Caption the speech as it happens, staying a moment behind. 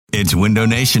It's Window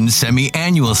Nation's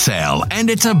semi-annual sale, and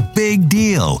it's a big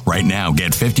deal. Right now,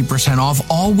 get 50% off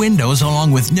all windows along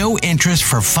with no interest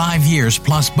for 5 years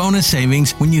plus bonus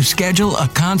savings when you schedule a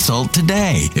consult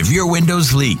today. If your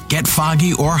windows leak, get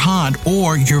foggy or hot,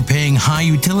 or you're paying high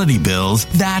utility bills,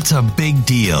 that's a big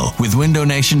deal. With Window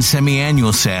Nation's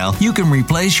semi-annual sale, you can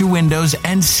replace your windows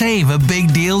and save a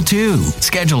big deal too.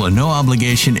 Schedule a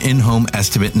no-obligation in-home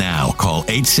estimate now. Call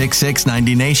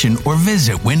 866-90NATION or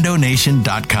visit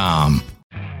windownation.com.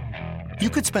 You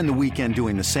could spend the weekend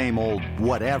doing the same old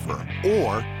whatever,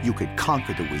 or you could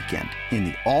conquer the weekend in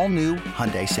the all-new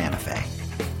Hyundai Santa Fe.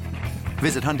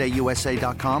 Visit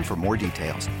HyundaiUSA.com for more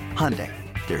details. Hyundai,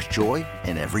 there's joy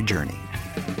in every journey.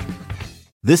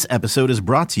 This episode is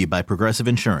brought to you by Progressive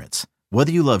Insurance.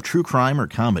 Whether you love true crime or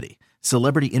comedy,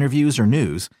 celebrity interviews or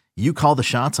news, you call the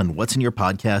shots on what's in your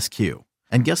podcast queue.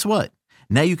 And guess what?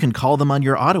 Now you can call them on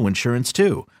your auto insurance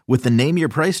too with the Name Your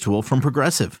Price tool from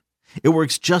Progressive. It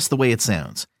works just the way it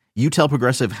sounds. You tell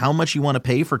Progressive how much you want to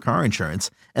pay for car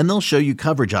insurance, and they'll show you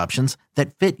coverage options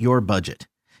that fit your budget.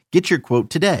 Get your quote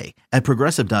today at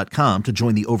Progressive.com to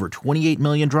join the over 28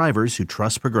 million drivers who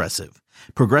trust Progressive.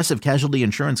 Progressive Casualty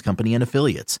Insurance Company and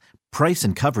Affiliates. Price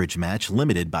and coverage match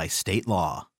limited by state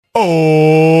law.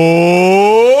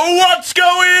 Oh, what's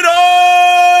going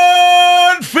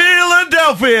on,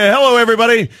 Philadelphia? Hello,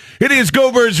 everybody. It is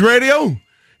Go Birds Radio.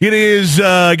 It is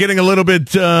getting a little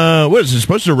bit, what is it,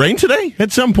 supposed to rain today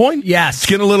at some point? Yes. It's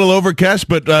getting a little overcast,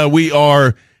 but we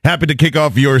are happy to kick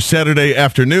off your Saturday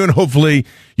afternoon. Hopefully,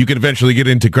 you can eventually get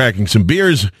into cracking some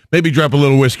beers, maybe drop a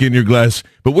little whiskey in your glass.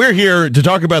 But we're here to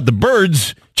talk about the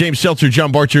Birds. James Seltzer,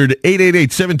 John Barchard,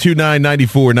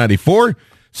 888-729-9494.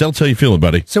 Seltz, how you feeling,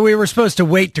 buddy? So we were supposed to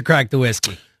wait to crack the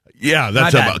whiskey. Yeah,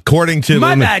 that's according to...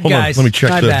 My bad, guys. Let me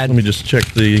check Let me just check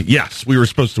the... Yes, we were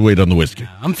supposed to wait on the whiskey.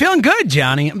 I'm feeling good,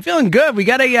 Johnny. I'm feeling good. We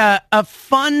got a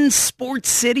fun sports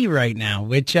city right now,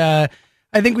 which I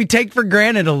think we take for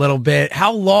granted a little bit.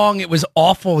 How long it was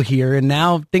awful here, and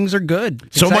now things are good.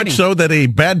 It's so exciting. much so that a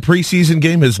bad preseason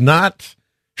game has not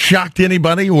shocked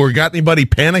anybody or got anybody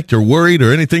panicked or worried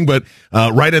or anything. But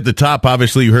right at the top,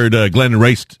 obviously, you heard Glenn and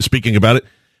Race speaking about it.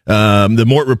 The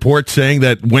Mort report saying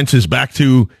that Wentz is back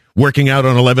to working out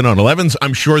on 11-on-11s.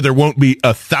 I'm sure there won't be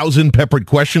 1,000 peppered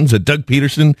questions at Doug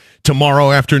Peterson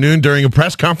tomorrow afternoon during a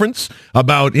press conference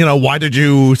about, why did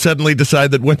you suddenly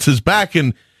decide that Wentz is back?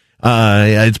 And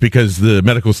it's because the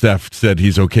medical staff said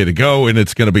he's okay to go, and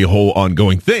it's going to be a whole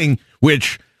ongoing thing,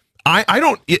 which I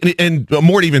don't, and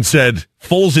Mort even said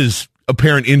Foles'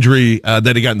 apparent injury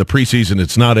that he got in the preseason,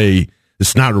 it's not a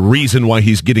reason why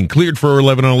he's getting cleared for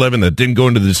 11-on-11. That didn't go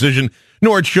into the decision,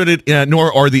 nor should it,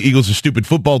 nor are the Eagles a stupid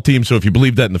football team. So if you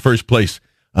believe that in the first place,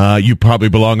 you probably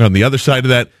belong on the other side of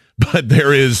that. But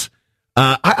there is,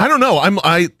 I don't know.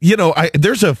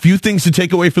 There's a few things to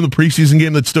take away from the preseason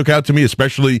game that stuck out to me,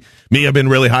 especially me. I've been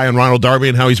really high on Ronald Darby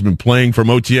and how he's been playing from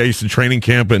OTAs to training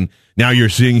camp, and now you're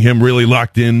seeing him really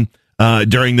locked in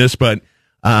during this. But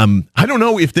I don't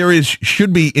know if there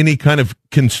should be any kind of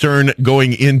concern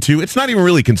going into. It's not even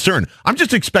really concern. I'm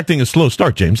just expecting a slow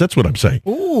start, James. That's what I'm saying.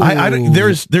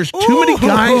 There's too many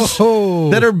guys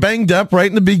that are banged up right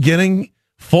in the beginning.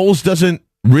 Foles doesn't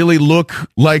really look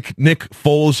like Nick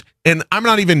Foles, and I'm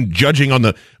not even judging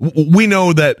on we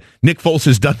know that Nick Foles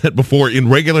has done that before in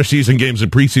regular season games and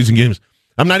preseason games.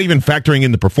 I'm not even factoring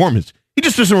in the performance. He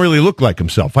just doesn't really look like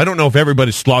himself. I don't know if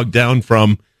everybody's slogged down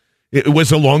from it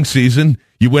was a long season.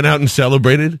 You went out and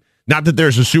celebrated. Not that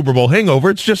there's a Super Bowl hangover.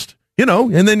 It's just,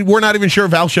 and then we're not even sure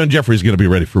if Alshon Jeffrey is going to be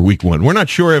ready for week one. We're not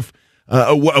sure if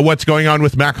what's going on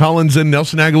with Mac Hollins and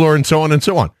Nelson Aguilar and so on and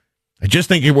so on. I just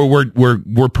think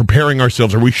we're preparing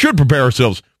ourselves, or we should prepare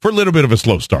ourselves for a little bit of a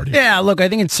slow start here. Yeah, look, I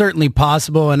think it's certainly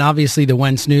possible, and obviously the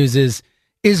Wentz news is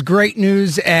great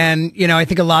news, and I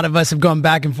think a lot of us have gone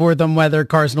back and forth on whether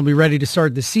Carson will be ready to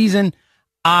start the season.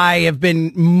 I have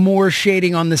been more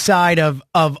shading on the side of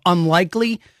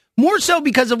unlikely, more so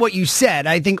because of what you said.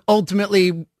 I think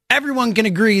ultimately everyone can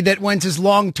agree that Wentz's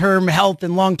long-term health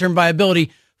and long-term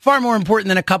viability far more important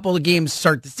than a couple of games to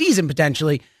start the season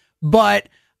potentially. But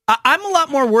I'm a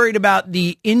lot more worried about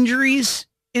the injuries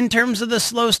in terms of the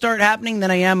slow start happening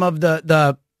than I am of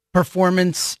the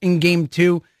performance in Game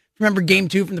 2. Remember Game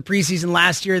 2 from the preseason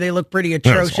last year? They look pretty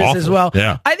atrocious as well.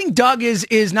 Yeah. I think Doug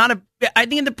is not I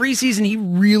think in the preseason, he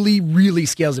really, really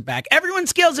scales it back. Everyone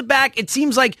scales it back. It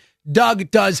seems like Doug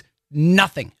does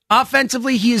nothing.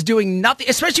 Offensively, he is doing nothing,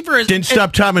 especially for his... Didn't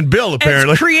stop Tom and Bill,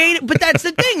 apparently. Creative, but that's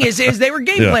the thing, is they were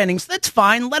game planning, so that's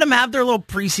fine. Let them have their little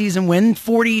preseason win.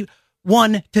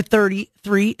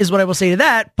 41-33 is what I will say to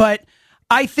that, but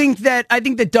I think that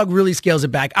Doug really scales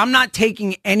it back. I'm not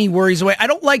taking any worries away. I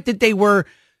don't like that they were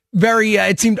very,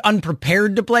 it seemed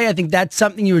unprepared to play. I think that's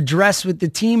something you address with the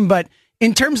team. But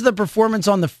in terms of the performance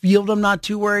on the field, I'm not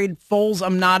too worried. Foles,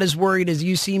 I'm not as worried as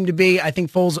you seem to be. I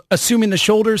think Foles, assuming the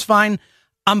shoulder's fine,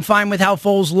 I'm fine with how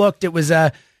Foles looked. It was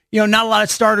not a lot of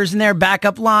starters in there,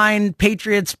 backup line,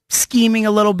 Patriots scheming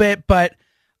a little bit. But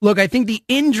look, I think the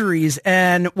injuries,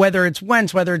 and whether it's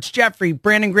Wentz, whether it's Jeffrey,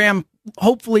 Brandon Graham,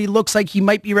 hopefully looks like he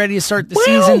might be ready to start the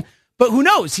season. But who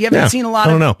knows? You haven't seen a lot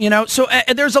of, so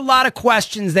there's a lot of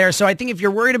questions there. So I think if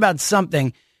you're worried about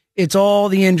something, it's all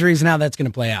the injuries and how that's going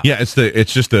to play out. Yeah,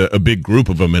 it's just a big group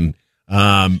of them. And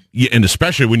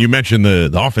especially when you mention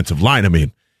the offensive line, I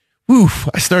mean,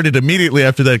 I started immediately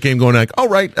after that game going like, all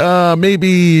right,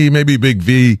 maybe Big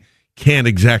V can't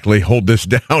exactly hold this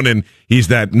down. And he's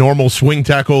that normal swing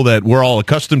tackle that we're all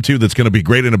accustomed to that's going to be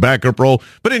great in a backup role.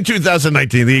 But in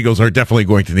 2019, the Eagles are definitely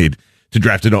going to need to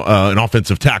draft an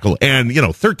offensive tackle. And,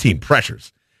 13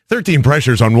 pressures. 13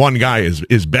 pressures on one guy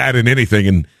is bad in anything,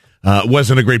 and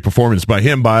wasn't a great performance by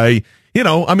him.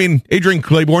 Adrian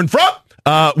Claiborne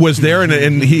was there,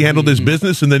 and he handled his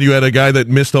business, and then you had a guy that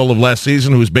missed all of last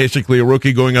season who was basically a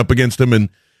rookie going up against him, and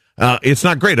it's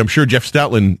not great. I'm sure Jeff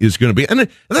Stoutland is going to be, and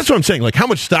that's what I'm saying. Like, how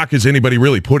much stock is anybody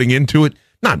really putting into it?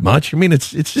 Not much. I mean, it's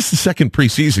just the second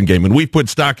preseason game, and we put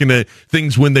stock into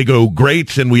things when they go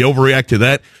great, and we overreact to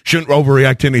that. Shouldn't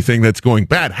overreact to anything that's going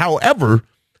bad. However,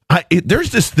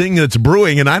 there's this thing that's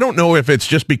brewing, and I don't know if it's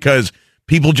just because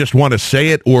people just want to say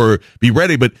it or be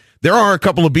ready, but there are a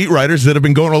couple of beat writers that have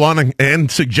been going along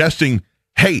and suggesting,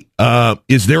 hey,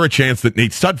 is there a chance that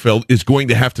Nate Sudfeld is going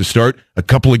to have to start a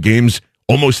couple of games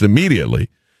almost immediately?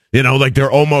 Like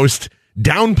they're almost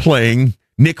downplaying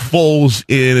Nick Foles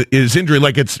is injury,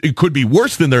 like it could be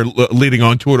worse than they're leading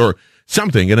on to it or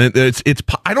something. And it's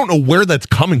I don't know where that's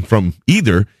coming from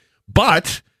either,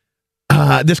 but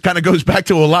this kind of goes back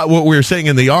to a lot what we were saying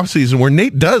in the offseason, where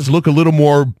Nate does look a little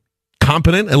more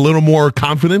competent, a little more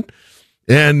confident.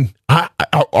 And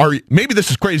maybe this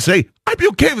is crazy to say, I'd be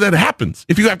okay if that happens,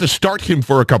 if you have to start him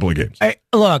for a couple of games.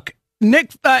 Look,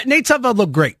 Nate Sudfeld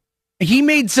looked great. He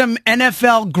made some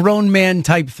NFL grown man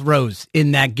type throws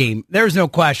in that game. There's no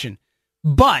question.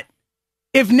 But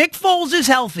if Nick Foles is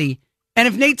healthy, and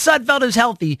if Nate Sudfeld is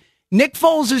healthy, Nick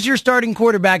Foles is your starting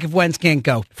quarterback if Wentz can't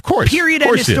go. Of course. Period.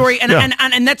 End of story. And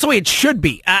that's the way it should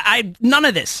be. None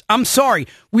of this. I'm sorry.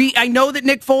 I know that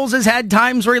Nick Foles has had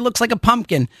times where he looks like a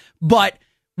pumpkin, but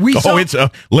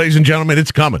ladies and gentlemen,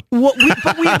 it's coming. We've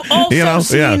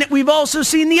also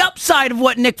seen the upside of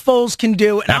what Nick Foles can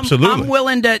do. And Absolutely. I'm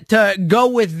willing to go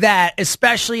with that,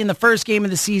 especially in the first game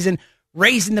of the season,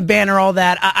 raising the banner, all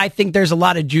that. I think there's a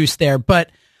lot of juice there.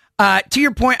 But to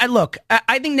your point,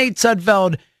 I think Nate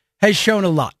Sudfeld has shown a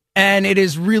lot. And it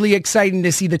is really exciting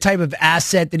to see the type of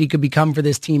asset that he could become for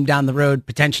this team down the road.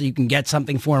 Potentially you can get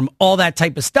something for him, all that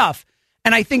type of stuff.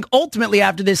 And I think ultimately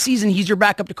after this season, he's your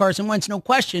backup to Carson Wentz, no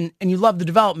question, and you love the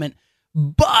development.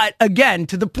 But again,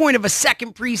 to the point of a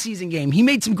second preseason game, he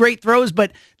made some great throws,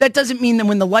 but that doesn't mean that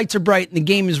when the lights are bright and the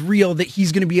game is real, that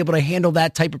he's going to be able to handle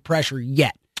that type of pressure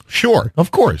yet. Sure,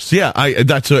 of course. Yeah,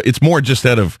 it's more just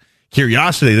out of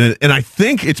curiosity. And I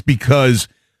think it's because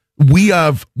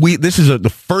this is the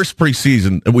first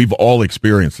preseason and we've all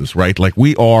experienced this, right? Like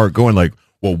we are going like,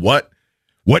 well, what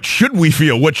should we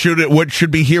feel? What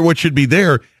should be here? What should be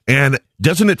there? And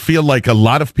doesn't it feel like a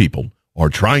lot of people are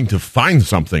trying to find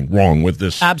something wrong with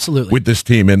this? Absolutely. With this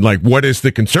team? And like, what is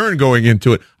the concern going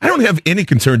into it? I don't have any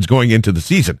concerns going into the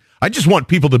season. I just want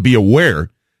people to be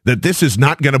aware that this is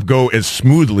not going to go as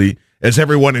smoothly as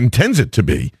everyone intends it to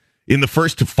be in the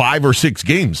first 5 or 6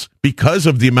 games because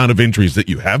of the amount of injuries that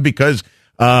you have, because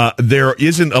there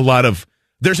isn't a lot of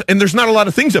there's not a lot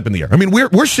of things up in the air. I mean,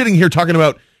 we're sitting here talking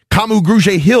about Kamu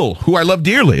Grugier-Hill, who I love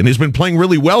dearly and has been playing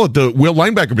really well at the will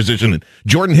linebacker position, and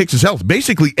Jordan Hicks' health.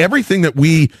 Basically, everything that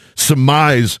we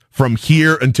surmise from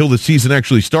here until the season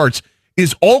actually starts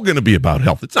is all going to be about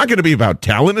health. It's not going to be about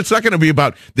talent. It's not going to be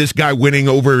about this guy winning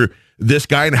over this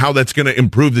guy and how that's going to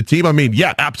improve the team. I mean,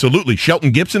 yeah, absolutely.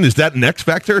 Shelton Gibson, is that an X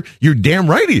factor? You're damn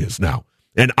right he is now.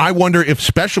 And I wonder if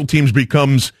special teams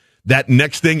becomes that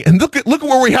next thing. And look at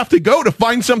where we have to go to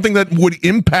find something that would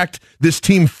impact this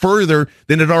team further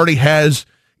than it already has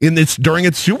during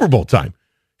its Super Bowl time.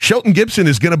 Shelton Gibson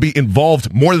is going to be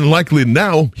involved more than likely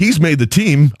now. He's made the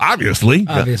team, obviously.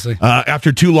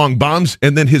 After 2 long bombs,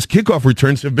 and then his kickoff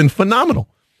returns have been phenomenal.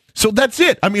 So that's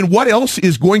it. I mean, what else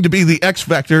is going to be the X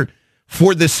factor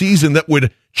for this season that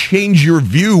would change your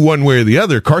view one way or the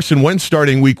other? Carson Wentz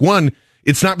starting week 1,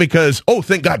 it's not because, oh,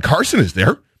 thank God Carson is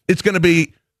there. It's going to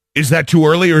be, is that too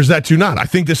early or is that too not? I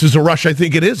think this is a rush. I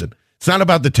think it isn't. It's not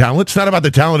about the talent. It's not about the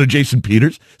talent of Jason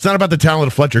Peters. It's not about the talent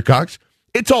of Fletcher Cox.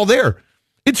 It's all there.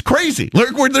 It's crazy.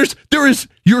 Like where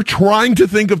you're trying to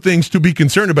think of things to be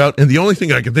concerned about, and the only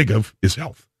thing I can think of is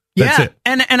health. That's it.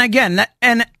 And again,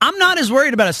 and I'm not as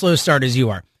worried about a slow start as you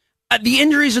are. The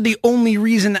injuries are the only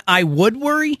reason I would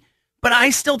worry, but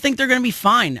I still think they're going to be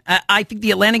fine. I think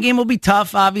the Atlanta game will be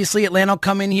tough. Obviously, Atlanta will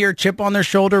come in here, chip on their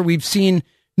shoulder. We've seen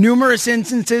numerous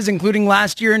instances, including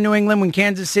last year in New England when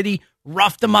Kansas City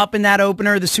roughed them up in that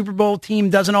opener. The Super Bowl team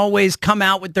doesn't always come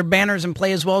out with their banners and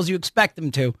play as well as you expect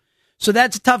them to. So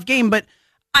that's a tough game, but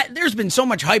there's been so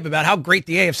much hype about how great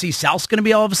the AFC South's going to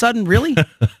be all of a sudden. Really?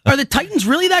 Are the Titans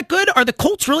really that good? Are the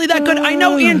Colts really that good? I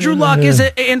know Andrew Luck is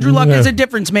a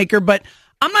difference maker, but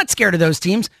I'm not scared of those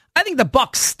teams. I think the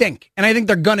Bucs stink, and I think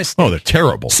they're going to stink. Oh, they're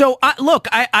terrible. So,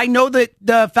 I know that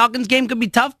the Falcons game could be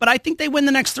tough, but I think they win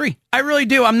the next 3. I really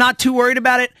do. I'm not too worried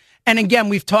about it. And again,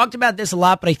 we've talked about this a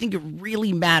lot, but I think it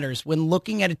really matters when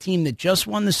looking at a team that just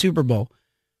won the Super Bowl.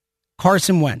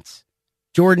 Carson Wentz,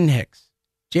 Jordan Hicks,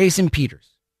 Jason Peters,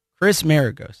 Chris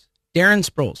Maragos, Darren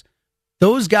Sproles.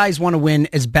 Those guys want to win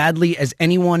as badly as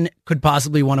anyone could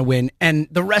possibly want to win. And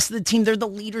the rest of the team, they're the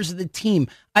leaders of the team.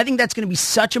 I think that's going to be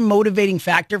such a motivating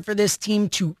factor for this team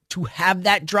to have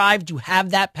that drive, to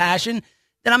have that passion,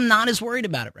 that I'm not as worried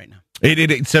about it right now.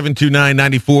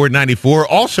 888-729-9494.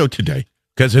 Also today,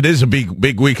 because it is a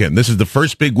big weekend. This is the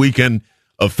first big weekend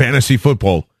of fantasy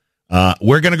football.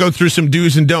 We're going to go through some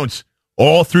do's and don'ts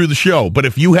all through the show. But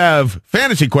if you have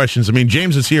fantasy questions, I mean,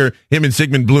 James is here. Him and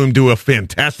Sigmund Bloom do a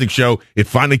fantastic show. It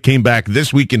finally came back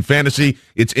this week in fantasy.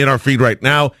 It's in our feed right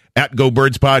now at Go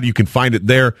Birds Pod. You can find it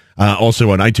there. Also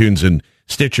on iTunes and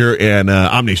Stitcher and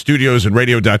Omni Studios and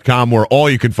radio.com, where all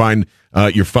you can find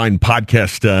your fine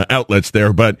podcast outlets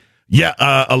there. But yeah,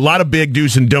 a lot of big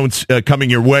do's and don'ts coming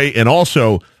your way. And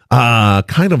also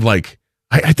kind of like,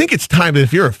 I think it's time that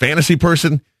if you're a fantasy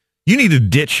person, you need to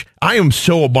ditch. I am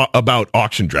so about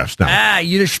auction drafts now.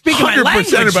 You're speaking my language.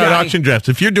 100% about auction drafts.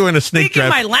 If you're doing a snake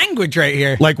draft. Speaking my language right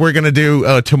here. Like we're going to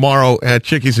do tomorrow at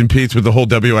Chickies and Pete's with the whole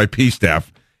WIP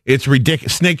staff. It's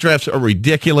ridiculous. Snake drafts are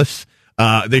ridiculous.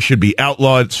 They should be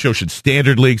outlawed. So should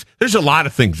standard leagues. There's a lot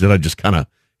of things that I just kind of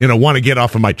want to get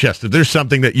off of my chest. If there's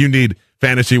something that you need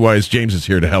fantasy-wise, James is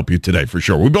here to help you today for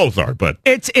sure. We both are, but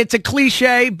it's a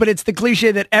cliche, but it's the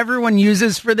cliche that everyone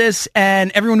uses for this,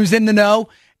 and everyone who's in the know.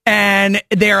 And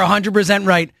they are 100%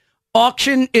 right.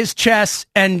 Auction is chess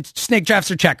and snake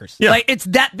drafts are checkers. Yeah. Like, it's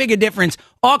that big a difference.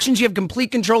 Auctions, you have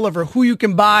complete control over who you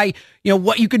can buy,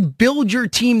 what you can build your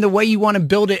team the way you want to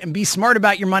build it and be smart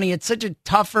about your money. It's such a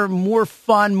tougher, more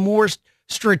fun, more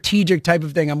strategic type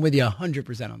of thing. I'm with you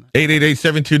 100% on that.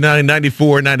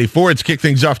 888-729-9494. Let's kick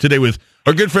things off today with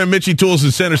our good friend Mitchie Tools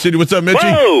in Center City. What's up,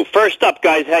 Mitchie? Whoa! First up,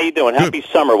 guys, how you doing? Happy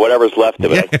summer, whatever's left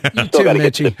of it. You too,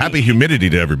 Mitchie. Happy humidity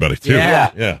to everybody, too.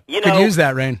 Yeah. Could use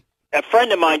that rain. A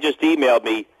friend of mine just emailed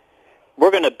me. We're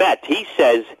going to bet. He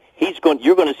says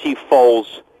you're going to see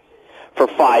Foles for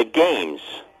 5 games.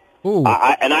 Ooh.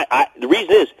 The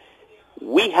reason is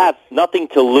we have nothing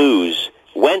to lose.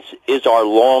 Wentz is our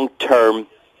long-term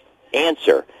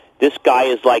answer. This guy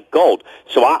is like gold.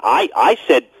 So I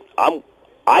said,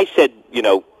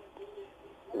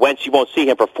 Wentz, you won't see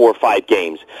him for 4 or 5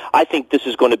 games. I think this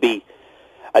is going to be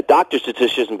a doctor's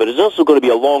decision, but it's also going to be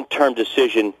a long-term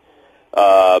decision,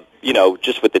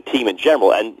 just with the team in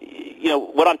general. And,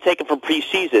 what I'm taking from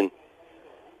preseason,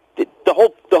 the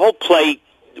whole play,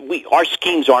 our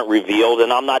schemes aren't revealed,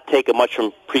 and I'm not taking much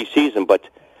from preseason, but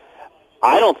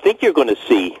I don't think you're going to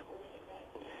see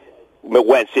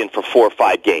Wentz in for 4 or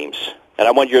 5 games. And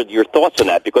I want your thoughts on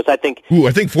that, because I think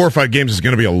 4 or 5 games is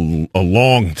going to be a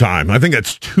long time. I think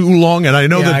that's too long, and I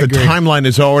know that the timeline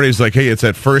is already like, hey, it's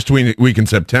that first week in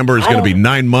September. It's going to be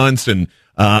 9 months, and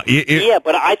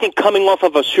but I think coming off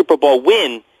of a Super Bowl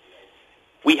win,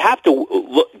 we have to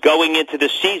look going into the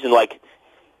season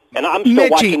and I'm still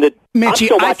watching the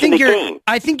game.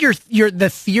 I think the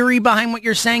theory behind what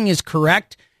you're saying is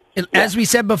correct. As we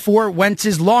said before,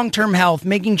 Wentz's long-term health,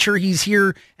 making sure he's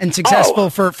here and successful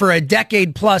for a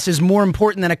decade plus is more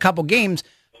important than a couple games.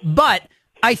 But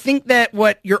I think that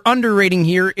what you're underrating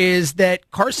here is that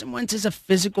Carson Wentz is a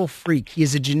physical freak. He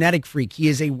is a genetic freak. He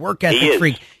is a work ethic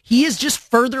freak. He is just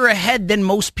further ahead than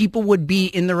most people would be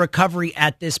in the recovery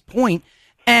at this point.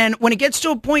 And when it gets to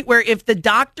a point where if the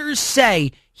doctors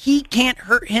say he can't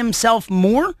hurt himself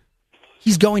more,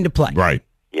 he's going to play. Right.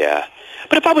 Yeah.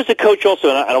 But if I was the coach also,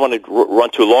 and I don't want to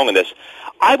run too long on this,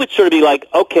 I would sort of be like,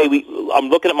 okay, I'm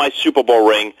looking at my Super Bowl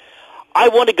ring. I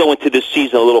want to go into this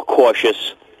season a little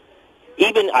cautious.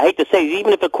 I hate to say,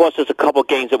 even if it costs us a couple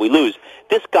games that we lose,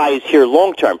 this guy is here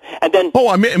long term. And then,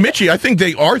 Mitchie, I think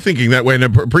they are thinking that way, and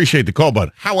I appreciate the call,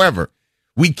 bud. However,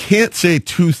 we can't say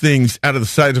 2 things out of the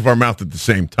sides of our mouth at the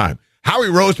same time. Howie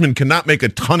Roseman cannot make a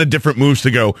ton of different moves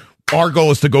to go, our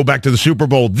goal is to go back to the Super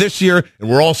Bowl this year, and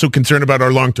we're also concerned about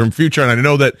our long-term future, and I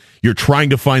know that you're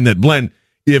trying to find that blend.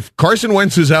 If Carson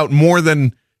Wentz is out more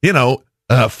than, 4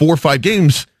 or 5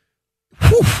 games,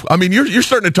 I mean, you're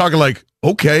starting to talk like,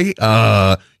 okay,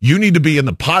 you need to be in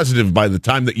the positive by the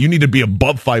time that you need to be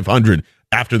above 500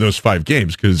 after those 5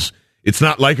 games, because it's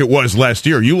not like it was last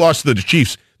year. You lost to the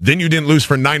Chiefs, then you didn't lose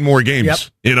for 9 more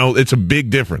games. Yep. It's a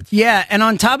big difference. Yeah, and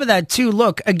on top of that, too,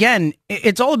 look, again,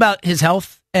 it's all about his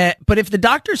health. But if the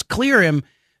doctors clear him,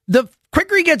 the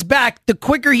quicker he gets back, the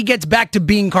quicker he gets back to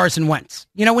being Carson Wentz.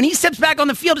 When he steps back on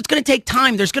the field, it's going to take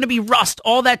time. There's going to be rust,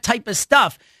 all that type of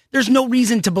stuff. There's no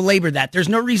reason to belabor that. There's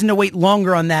no reason to wait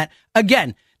longer on that.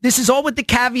 Again, this is all with the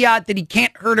caveat that he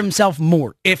can't hurt himself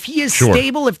more. If he is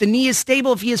stable, if the knee is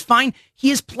stable, if he is fine,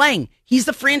 he is playing. He's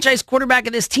the franchise quarterback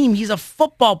of this team. He's a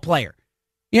football player.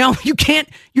 You're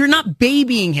not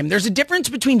babying him. There's a difference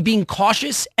between being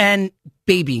cautious and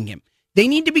babying him. They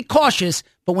need to be cautious,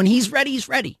 but when he's ready, he's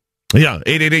ready. Yeah,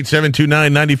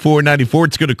 888-729-9494.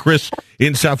 Let's go to Chris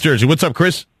in South Jersey. What's up,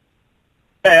 Chris?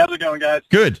 Hey, how's it going, guys?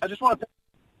 Good. I just want to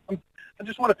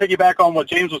piggyback on what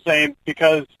James was saying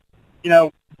because,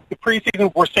 the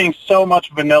preseason we're seeing so much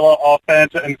vanilla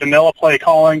offense and vanilla play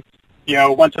calling.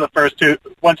 Went to the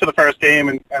first game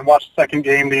and watched the second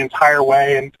game the entire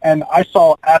way, and I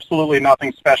saw absolutely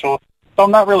nothing special. So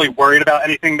I'm not really worried about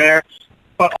anything there.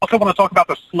 But also want to talk about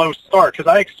the slow start because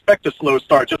I expect a slow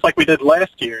start, just like we did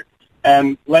last year.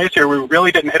 And last year we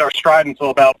really didn't hit our stride until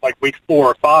about week 4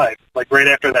 or 5, right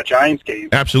after that Giants game.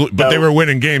 Absolutely, but they were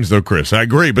winning games, though, Chris. I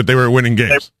agree, but they were winning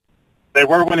games. They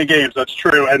were winning games. That's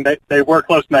true, and they were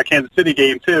close in that Kansas City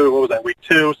game too. What was that, week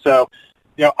 2? So,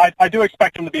 I do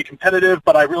expect them to be competitive,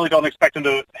 but I really don't expect them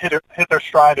to hit their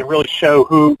stride and really show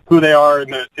who they are in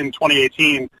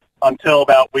 2018 until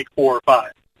about week 4 or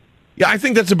 5. Yeah, I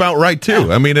think that's about right, too.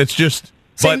 Yeah. I mean, it's just...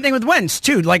 Same thing with Wentz,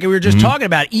 too, like we were just talking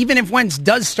about. Even if Wentz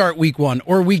does start week 1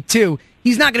 or week 2,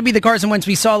 he's not going to be the Carson Wentz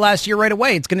we saw last year right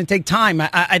away. It's going to take time.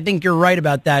 I think you're right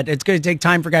about that. It's going to take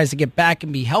time for guys to get back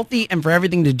and be healthy and for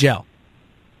everything to gel.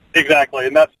 Exactly,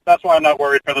 and that's why I'm not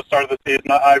worried for the start of the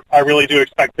season. I really do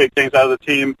expect big things out of the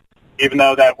team, even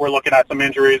though that we're looking at some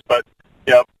injuries. But,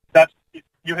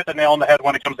 you hit the nail on the head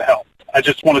when it comes to health. I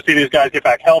just want to see these guys get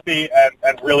back healthy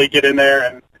and really get in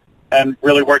there and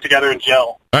really work together and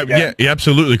gel. Yeah,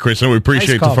 absolutely, Chris, and we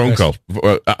appreciate the phone call.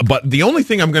 But the only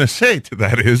thing I'm going to say to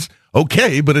that is,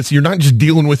 okay, but you're not just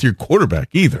dealing with your quarterback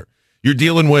either. You're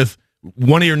dealing with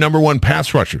one of your number 1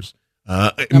 pass rushers.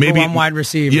 Number 1 wide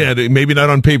receiver. Yeah, maybe not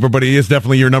on paper, but he is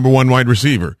definitely your number 1 wide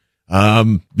receiver.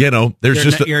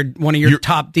 There's you're one of your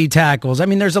top D tackles. I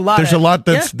mean, there's a lot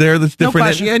that's there that's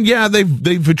different. No and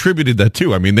they've attributed that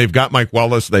too. I mean, they've got Mike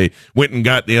Wallace. They went and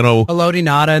got, Elodie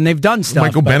Nada, and they've done stuff.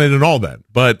 Michael Bennett and all that.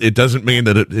 But it doesn't mean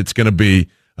that it's going to be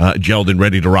gelled and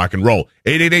ready to rock and roll.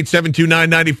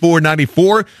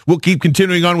 888-729-9494. We'll keep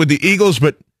continuing on with the Eagles,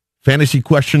 but fantasy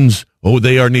questions,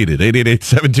 they are needed.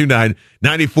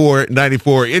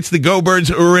 888-729-9494. It's the Go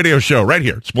Birds radio show right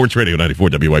here, Sports Radio 94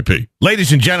 WIP.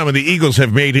 Ladies and gentlemen, the Eagles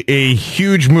have made a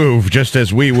huge move just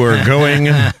as we were going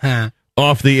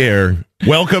off the air.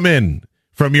 Welcome in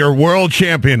from your world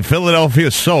champion,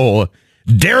 Philadelphia Soul,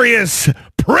 Darius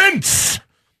Prince,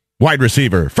 wide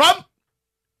receiver from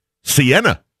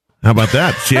Siena. How about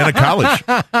that? Siena College,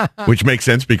 which makes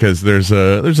sense because there's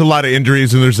a lot of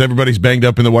injuries and everybody's banged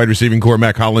up in the wide receiving core.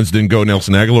 Mac Hollins didn't go.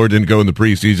 Nelson Aguilar didn't go in the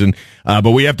preseason.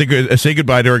 But we have to say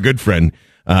goodbye to our good friend,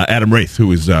 Adam Wraith,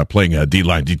 who is playing a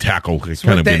D-line, D-tackle. It's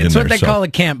what they call a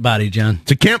camp body, John.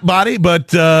 It's a camp body,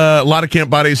 but a lot of camp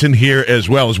bodies in here as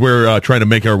well as we're trying to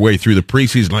make our way through the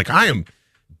preseason. I am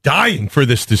dying for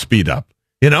this to speed up.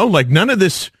 None of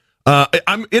this...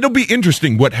 it'll be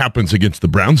interesting what happens against the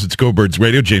Browns. It's Go Birds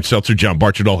Radio. James Seltzer, John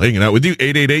Barchard all hanging out with you.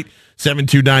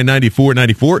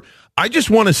 888-729-9494. I just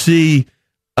want to see.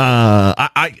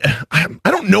 I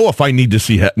don't know if I need to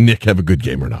see Nick have a good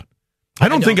game or not. I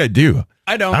don't think I do.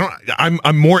 I don't.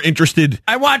 I'm more interested.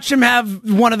 I watched him have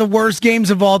one of the worst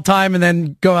games of all time and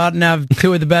then go out and have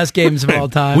 2 of the best games of all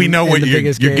time. We know what you're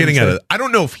getting at it. I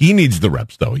don't know if he needs the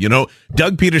reps, though.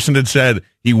 Doug Peterson had said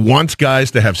he wants guys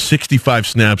to have 65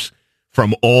 snaps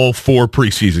from all 4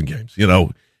 preseason games.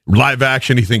 Live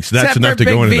action, he thinks that's enough to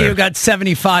go in there. You got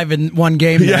 75 in one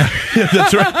game. Yeah,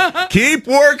 that's right. Keep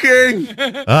working.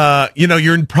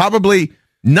 You're probably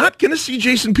not going to see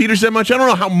Jason Peters that much. I don't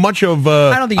know how much of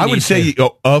I don't think I would say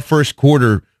a first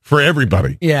quarter for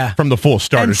everybody. Yeah, from the full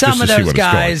start. And some of those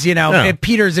guys, if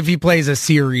Peters, if he plays a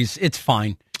series, it's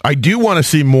fine. I do want to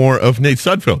see more of Nate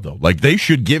Sudfeld though. They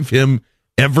should give him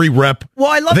every rep.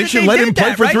 Well, I love they that should they let did him play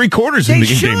that, for right? 3 quarters They in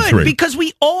should, game 3. because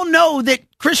we all know that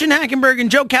Christian Hackenberg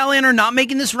and Joe Callahan are not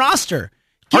making this roster.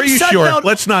 Are you sure?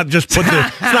 Let's not just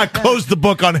let's not close the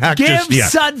book on Hack Give just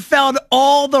yet. Sudfeld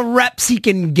all the reps he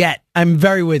can get. I'm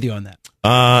very with you on that.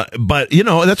 But, you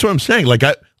know, that's what I'm saying. Like,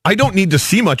 I don't need to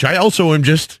see much. I also am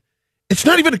just, it's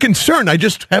not even a concern. I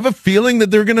just have a feeling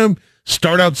that they're going to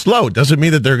start out slow. It doesn't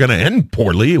mean that they're going to end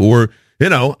poorly or, you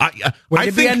know, I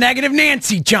think be a negative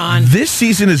Nancy, John. This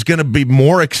season is going to be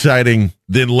more exciting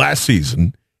than last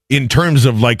season in terms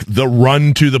of like the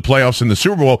run to the playoffs and the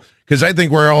Super Bowl, because I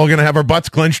think we're all going to have our butts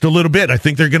clenched a little bit. I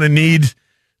think they're going to need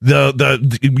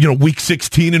the week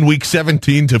 16 and week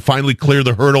 17 to finally clear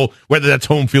the hurdle, whether that's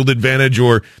home field advantage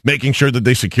or making sure that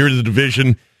they secure the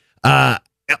division.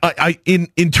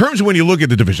 In terms of when you look at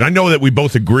the division, I know that we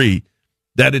both agree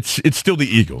that it's still the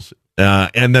Eagles,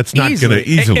 and that's not going to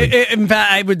easily. In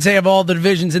fact, I would say of all the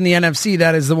divisions in the NFC,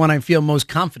 that is the one I feel most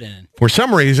confident in. For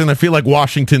some reason, I feel like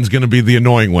Washington's going to be the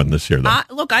annoying one this year, though.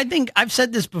 Look, I think I've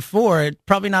said this before. It's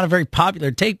probably not a very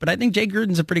popular take, but I think Jay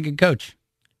Gruden's a pretty good coach.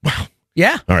 Wow.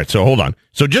 Yeah. All right, so hold on.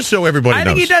 So just so everybody knows. I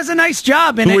think he does a nice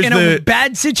job in a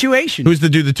bad situation. Who's the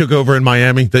dude that took over in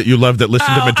Miami that you loved that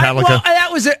listened to Metallica?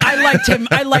 I liked him.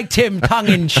 I liked him tongue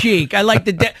in cheek. I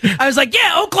was like,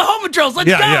 yeah, Oklahoma drills. Let's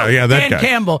go. Yeah, that Dan guy.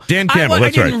 Campbell. Dan Campbell,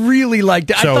 that's right. I didn't really like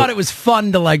that. So, I thought it was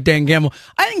fun to like Dan Campbell.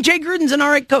 I think Jay Gruden's an all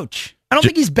right coach. I don't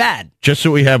think he's bad. Just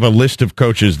so we have a list of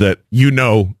coaches that you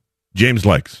know James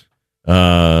likes.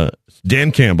 Dan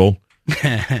Campbell.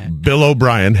 Bill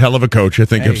O'Brien, hell of a coach, I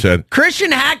think I've said.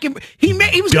 Christian Hackenberg, he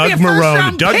was Doug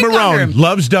Marrone. Doug Marrone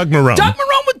loves Doug Marrone. Doug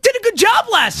Marrone did a good job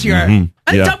last year. I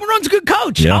think Doug Marrone's a good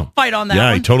coach. Yeah. I'll fight on that.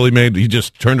 Yeah, one. he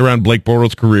just turned around Blake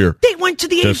Bortles' career. They went to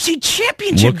the AFC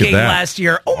Championship game last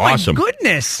year. Oh awesome. My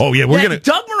goodness! Oh yeah,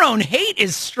 Doug Marrone hate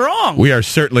is strong. We are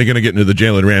certainly going to get into the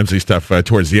Jalen Ramsey stuff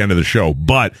towards the end of the show,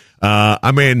 but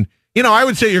I mean, you know, I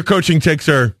would say your coaching takes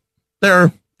are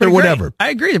they're whatever. Great. I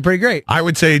agree. They're pretty great. I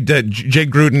would say that Jay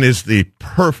Gruden is the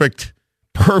perfect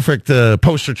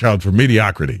poster child for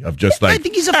mediocrity of just like. I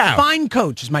think he's a fine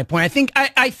coach. Is my point. I think.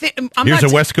 Here's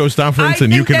a West Coast offense,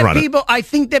 and you can run it. I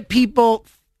think that people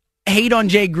hate on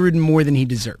Jay Gruden more than he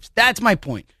deserves. That's my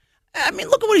point. I mean,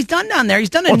 look at what he's done down there.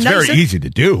 He's done it's very easy to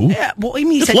do. Yeah. Well, I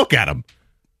mean, just look at him.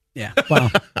 Yeah.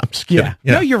 Well, I'm just kidding.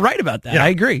 Yeah. No, you're right about that. Yeah. I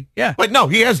agree. Yeah. But no,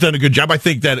 he has done a good job. I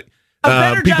think that. A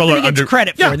better people job than he gets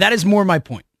credit for. That is more my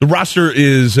point. The roster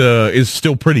is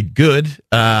still pretty good,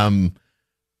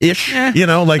 ish. You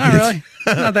know, like not really.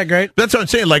 Not that great. That's what I'm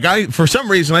saying. Like for some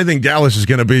reason, I think Dallas is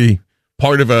going to be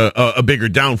part of a bigger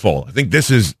downfall. I think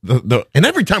this is the and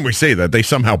every time we say that, they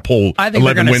somehow pull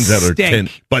 11 wins out of 10.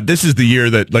 But this is the year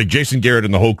that like Jason Garrett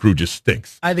and the whole crew just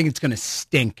stinks. I think it's going to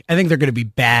stink. I think they're going to be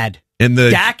bad. And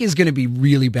Dak is going to be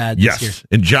really bad this year.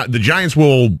 And the Giants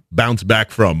will bounce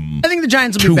back from I think the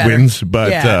Giants will be better. 2 wins,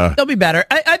 but they'll be better.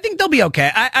 I think they'll be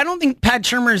okay. I don't think Pat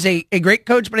Shurmur is a great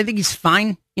coach, but I think he's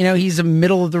fine. You know, he's a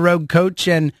middle-of-the-road coach,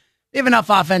 and they have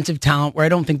enough offensive talent where I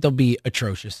don't think they'll be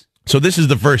atrocious. So this is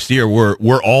the first year where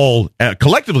we're all,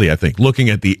 collectively, I think,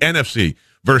 looking at the NFC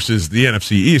versus the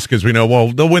NFC East, because we know,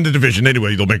 well, they'll win the division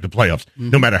anyway. They'll make the playoffs,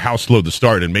 no matter how slow the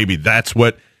start, and maybe that's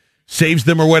what saves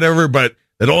them or whatever, but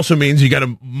it also means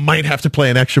you might have to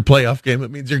play an extra playoff game. It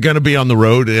means you're going to be on the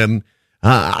road, and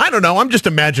I don't know. I'm just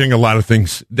imagining a lot of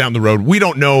things down the road. We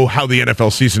don't know how the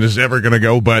NFL season is ever going to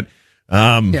go, but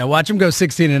watch them go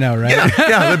 16-0, right?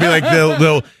 Yeah, they'd be like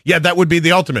they'll that would be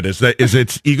the ultimate. Is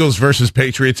it's Eagles versus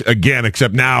Patriots again?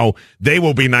 Except now they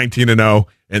will be 19-0,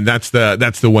 and that's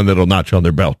the one that'll notch on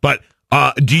their belt. But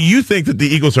do you think that the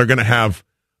Eagles are going to have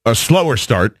a slower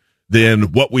start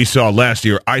than what we saw last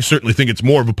year? I certainly think it's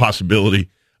more of a possibility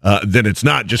than it's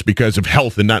not, just because of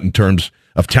health and not in terms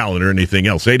of talent or anything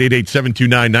else.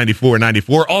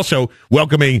 888-729-9494. Also,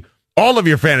 welcoming all of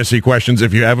your fantasy questions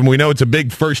if you have them. We know it's a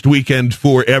big first weekend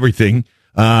for everything.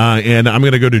 And I'm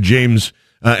going to go to James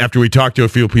after we talk to a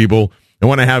few people. I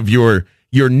want to have your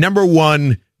number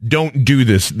one don't do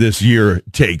this year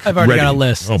take. I've already ready. got a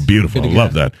list. Oh, beautiful. I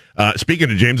love that.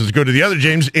 Speaking of James, let's go to the other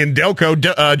James in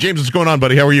Delco. James, what's going on,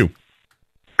 buddy? How are you?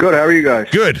 Good. How are you guys?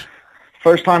 Good.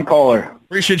 First-time caller.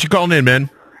 Appreciate you calling in, man.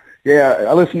 Yeah,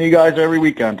 I listen to you guys every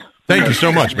weekend. Thank you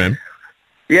so much, man.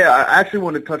 Yeah, I actually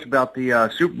wanted to touch about the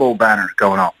Super Bowl banners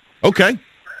going up. Okay.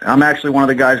 I'm actually one of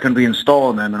the guys going to be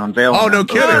installing them and unveiling them. Oh, no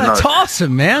kidding. That's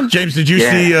awesome, man. James, did you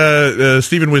see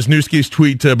Stephen Wisniewski's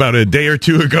tweet about a day or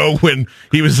two ago when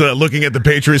he was looking at the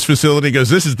Patriots facility? He goes,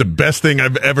 this is the best thing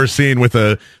I've ever seen with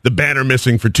the banner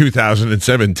missing for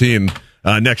 2017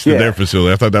 next to their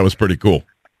facility. I thought that was pretty cool.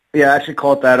 Yeah, I actually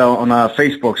caught that on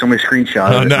Facebook. Somebody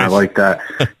screenshotted it. Nice. I like that.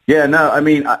 Yeah, no, I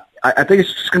mean, I think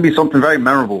it's just going to be something very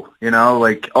memorable. You know,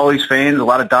 like all these fans, a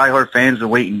lot of diehard fans are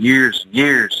waiting years,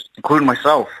 including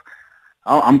myself.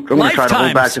 I'm going to try to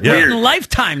hold back the tears.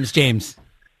 Lifetimes, James.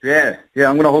 Yeah,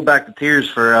 I'm going to hold back the tears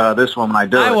for this one when I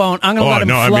do it. I won't. I'm going to let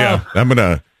him flow. I'm going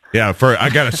to. Yeah, I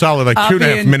got a solid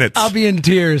 2.5 minutes. I'll be in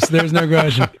tears. There's no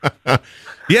question.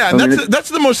 Yeah, and that's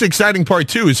the most exciting part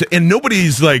too. And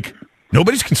nobody's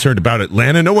concerned about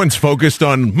Atlanta. No one's focused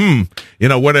on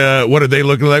what are they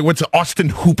looking like? What's Austin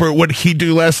Hooper? What did he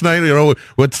do last night? You know,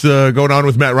 what's going on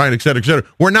with Matt Ryan, et cetera, et cetera.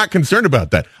 We're not concerned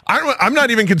about that. I'm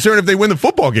not even concerned if they win the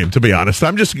football game. To be honest,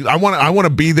 I want to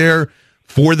be there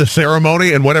for the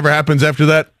ceremony, and whatever happens after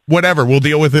that, whatever. We'll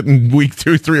deal with it in week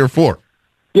 2, 3, or 4.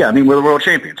 Yeah, I mean, we're the world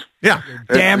champions. Yeah.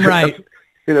 Damn right.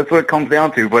 That's what it comes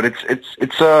down to. But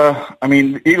I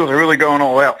mean, the Eagles are really going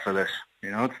all out for this.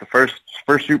 You know, it's the first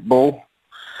Super Bowl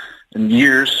in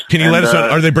years. Can you let us know,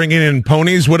 are they bringing in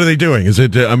ponies? What are they doing? Is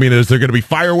it, is there going to be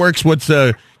fireworks?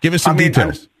 Give us some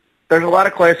details. There's a lot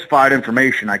of classified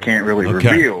information I can't really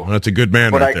reveal. Well, that's a good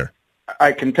man right there.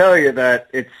 I can tell you that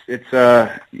it's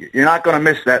you're not going to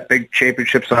miss that big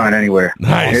championship sign anywhere.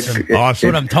 Nice. Awesome. That's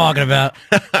what I'm talking about.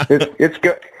 It's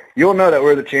good. You'll know that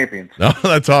we're the champions. Oh,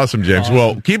 that's awesome, James. Awesome.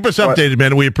 Well, keep us updated,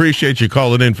 man. We appreciate you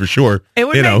calling in for sure. It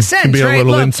would make sense, can be right? A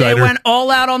little insider. They went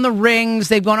all out on the rings.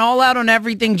 They've gone all out on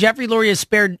everything. Jeffrey Lurie has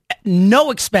spared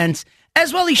no expense,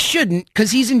 as well he shouldn't,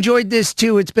 because he's enjoyed this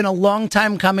too. It's been a long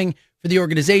time coming for the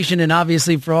organization and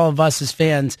obviously for all of us as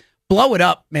fans. Blow it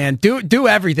up, man. Do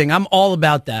everything. I'm all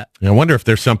about that. I wonder if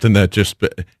there's something that just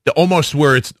almost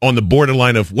where it's on the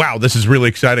borderline of, wow, this is really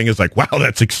exciting, is like, wow,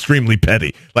 that's extremely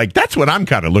petty. Like, that's what I'm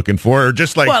kind of looking for. Or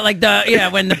just like, well, like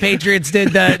when the Patriots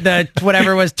did the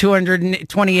whatever it was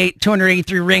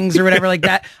 283 rings or whatever like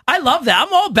that. I love that.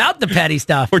 I'm all about the petty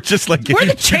stuff. Or just like, we're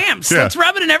the champs. Yeah. Let's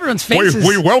rub it in everyone's faces.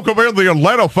 We welcome in the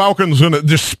Atlanta Falcons and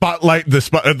just spotlight this.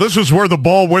 This is where the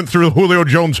ball went through Julio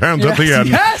Jones' hands at the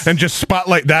end, and just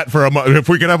spotlight that for if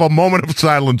we could have a moment of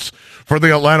silence for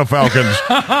the Atlanta Falcons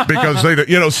because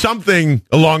they, something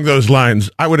along those lines,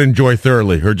 I would enjoy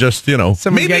thoroughly. Or just,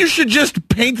 maybe you should just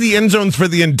paint the end zones for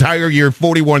the entire year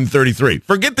 41-33.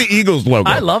 Forget the Eagles logo.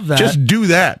 I love that. Just do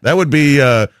that. That would be.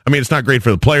 It's not great for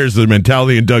the players, the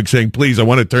mentality, and Doug saying, "Please, I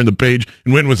want to turn the page."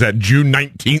 And when was that? June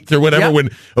 19th or whatever when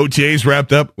OTAs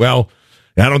wrapped up. Well,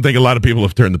 I don't think a lot of people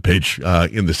have turned the page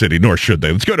in the city, nor should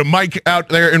they. Let's go to Mike out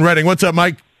there in Reading. What's up,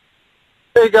 Mike?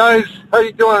 Hey, guys. How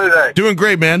you doing today? Doing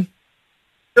great, man.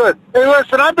 Good. Hey,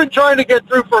 listen, I've been trying to get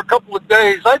through for a couple of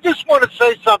days. I just want to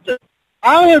say something.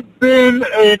 I have been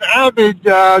an avid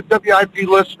WIP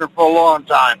listener for a long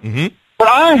time, but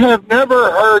I have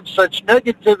never heard such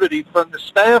negativity from the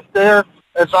staff there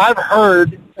as I've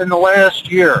heard in the last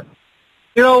year.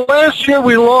 Last year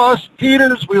we lost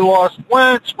Peters, we lost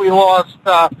Wentz, we lost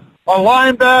a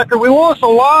linebacker, we lost a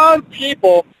lot of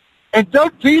people. And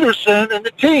Doug Peterson and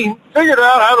the team figured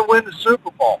out how to win the Super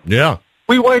Bowl. Yeah.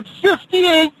 We went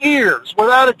 58 years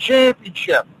without a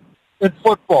championship in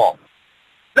football.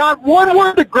 Not one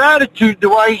word of gratitude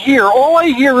do I hear. All I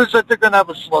hear is that they're going to have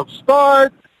a slow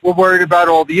start. We're worried about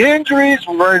all the injuries.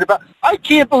 We're worried about... I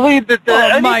can't believe that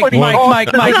Mike,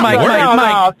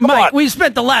 we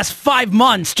spent the last 5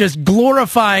 months just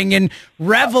glorifying and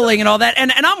reveling and all that.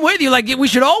 And I'm with you. Like, we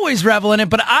should always revel in it.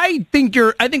 But I think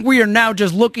we are now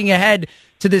just looking ahead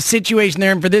to the situation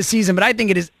they're in for this season. But I think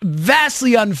it is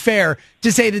vastly unfair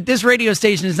to say that this radio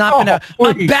station has not been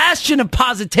a bastion of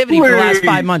positivity for the last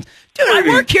 5 months. Dude, I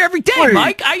work here every day,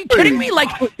 Mike. Are you kidding me? Like,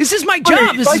 this is my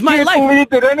job. This is my life. I can't believe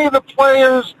that any of the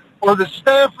players or the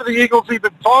staff of the Eagles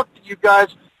even talk to you guys,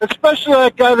 especially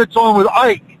that guy that's on with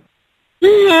Ike. He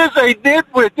is a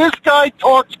nitwit. This guy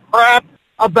talks crap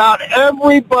about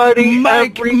everybody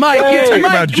Mike, every Mike, day. you're talking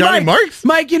about Johnny Marks?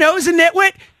 Mike, who's a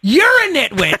nitwit? You're a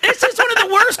nitwit. This is one of the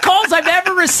worst calls I've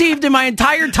ever received in my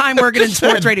entire time working in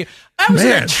sports radio. That was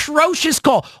an atrocious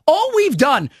call. All we've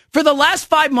done for the last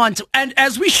 5 months, and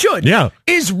as we should,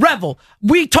 is revel.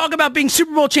 We talk about being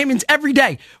Super Bowl champions every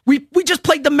day. We just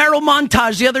played the Merrill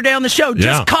montage the other day on the show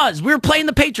just because we were playing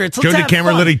the Patriots. Jody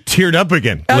Cameron literally teared up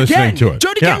again listening to it.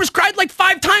 Jody Cameron's cried like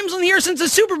 5 times on the air since the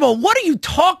Super Bowl. What are you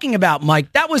talking about,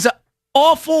 Mike? That was an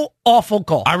awful, awful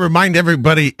call. I remind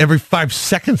everybody every 5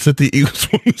 seconds that the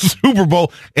Eagles won the Super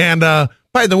Bowl. And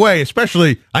by the way,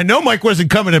 especially, I know Mike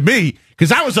wasn't coming at me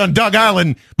because I was on Doug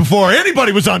Island before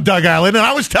anybody was on Doug Island, and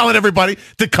I was telling everybody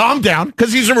to calm down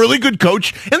because he's a really good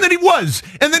coach, and then he was.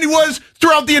 And then he was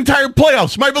throughout the entire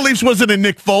playoffs. My beliefs wasn't in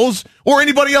Nick Foles or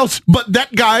anybody else, but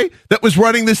that guy that was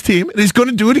running this team, and he's going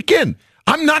to do it again.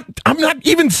 I'm not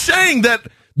even saying that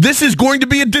this is going to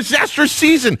be a disastrous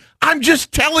season. I'm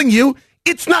just telling you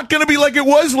it's not going to be like it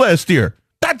was last year.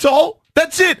 That's all.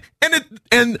 That's it.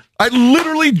 And I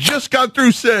literally just got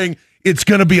through saying it's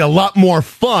going to be a lot more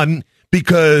fun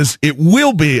because it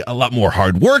will be a lot more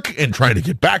hard work and trying to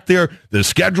get back there. The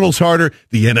schedule's harder.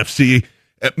 The NFC,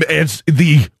 as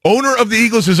the owner of the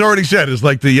Eagles has already said, is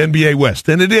like the NBA West.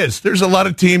 And it is. There's a lot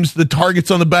of teams, the targets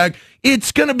on the back.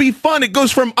 It's going to be fun. It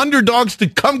goes from underdogs to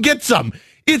come get some.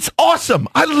 It's awesome.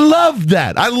 I love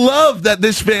that. I love that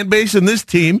this fan base and this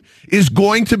team is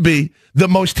going to be the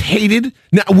most hated.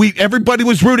 Now, everybody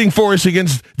was rooting for us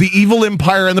against the evil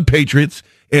empire and the Patriots.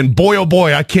 And boy, oh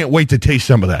boy, I can't wait to taste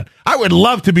some of that. I would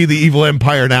love to be the evil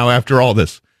empire now after all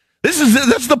this.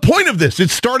 That's the point of this.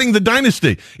 It's starting the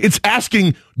dynasty. It's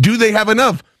asking, do they have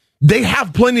enough? They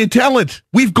have plenty of talent.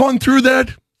 We've gone through that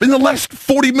in the last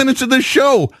 40 minutes of this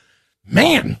show.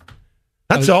 Man,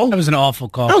 that's all. That was an awful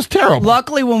call. That was terrible.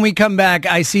 Luckily, when we come back,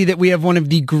 I see that we have one of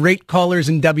the great callers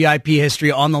in WIP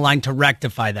history on the line to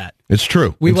rectify that. It's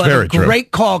true. We will have a true.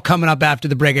 great call coming up after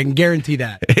the break. I can guarantee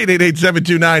that.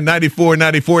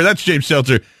 888-729-9494. That's James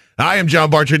Seltzer. I am John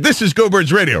Barchard. This is Go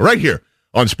Birds Radio right here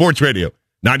on Sports Radio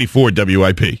 94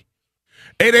 WIP.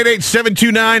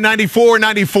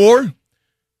 888-729-9494.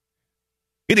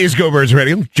 It is Go Birds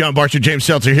Radio. John Barchard, James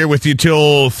Seltzer here with you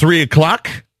till 3 o'clock.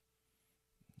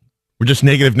 We're just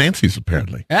negative Nancy's,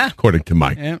 apparently, according to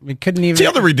Mike. Yeah, we couldn't even. The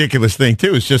other ridiculous thing,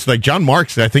 too, is just like John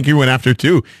Marks, I think he went after,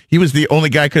 too. He was the only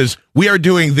guy, because we are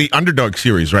doing the Underdog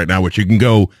series right now, which you can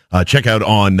go check out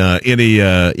on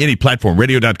any platform,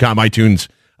 radio.com, iTunes.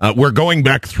 We're going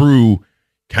back through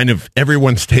kind of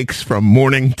everyone's takes from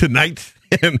morning to night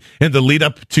and the lead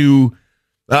up to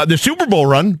the Super Bowl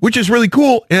run, which is really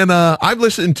cool. And I've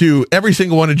listened to every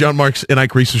single one of John Marks and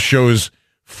Ike Reese's shows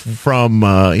from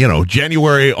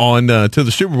January on to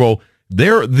the Super Bowl.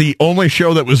 They're the only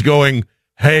show that was going,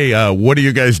 hey, what are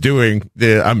you guys doing?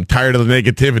 I'm tired of the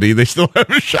negativity. They still have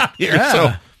a shot here. Yeah. So,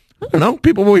 I don't know.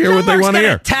 People will hear what they want to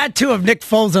hear. A tattoo of Nick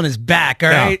Foles on his back, all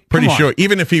right? Pretty sure.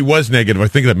 Even if he was negative, I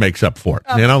think that makes up for it.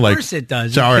 Of course it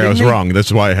does. Sorry, I was wrong.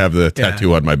 That's why I have the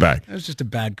tattoo on my back. That was just a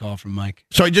bad call from Mike.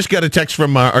 So I just got a text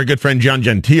from our good friend John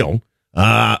Gentile.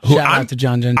 Shout out to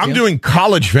John Gentile. I'm doing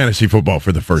college fantasy football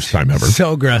for the first time ever.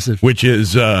 So aggressive. Which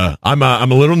is, I'm a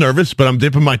little nervous, but I'm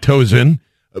dipping my toes in.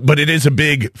 But it is a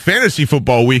big fantasy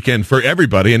football weekend for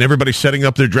everybody, and everybody's setting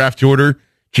up their draft order.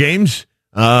 James,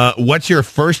 what's your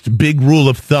first big rule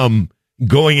of thumb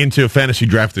going into a fantasy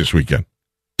draft this weekend?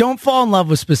 Don't fall in love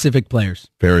with specific players.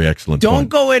 Very excellent. Don't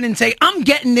go in and say, I'm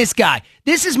getting this guy.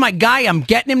 This is my guy. I'm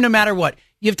getting him no matter what.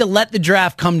 You have to let the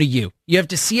draft come to you. You have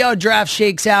to see how a draft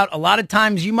shakes out. A lot of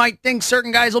times you might think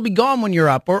certain guys will be gone when you're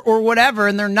up or whatever,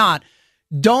 and they're not.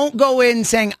 Don't go in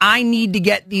saying, I need to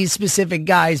get these specific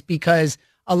guys, because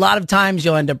a lot of times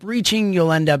you'll end up reaching,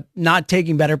 you'll end up not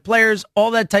taking better players,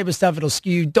 all that type of stuff. It'll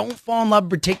skew you. Don't fall in love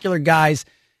with particular guys.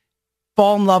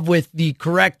 Fall in love with the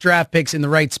correct draft picks in the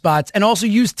right spots, and also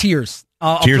use tiers.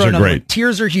 Tiers are great.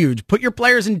 Tiers are huge. Put your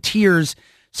players in tiers.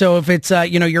 So if it's,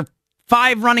 your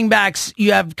 5 running backs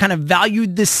you have kind of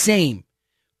valued the same,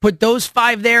 put those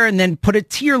 5 there and then put a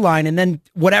tier line, and then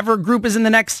whatever group is in the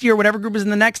next tier,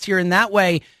 and that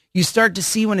way you start to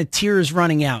see when a tier is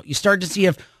running out. You start to see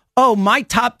if, my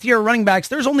top tier running backs,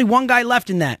 there's only 1 guy left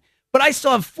in that, but I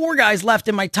still have 4 guys left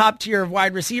in my top tier of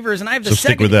wide receivers, and I have the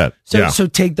second. Stick with that. So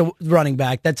take the running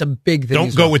back. That's a big thing.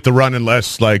 Don't go with the run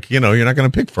unless, you're not going to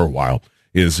pick for a while.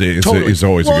 Is always a good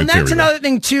theory. Well, and that's another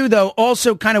thing too, though.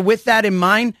 Also, kind of with that in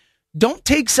mind, don't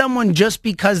take someone just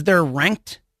because they're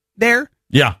ranked there.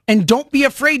 Yeah. And don't be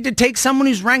afraid to take someone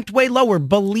who's ranked way lower.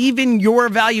 Believe in your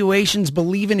evaluations.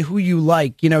 Believe in who you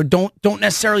like. Don't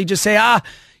necessarily just say, I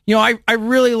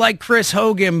really like Chris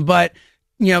Hogan, but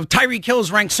Tyreek Hill's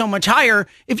ranked so much higher.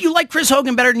 If you like Chris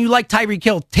Hogan better than you like Tyreek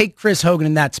Hill, take Chris Hogan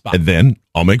in that spot. And then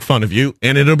I'll make fun of you,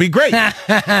 and it'll be great.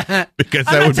 Because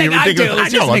that would be ridiculous.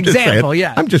 It's just an example,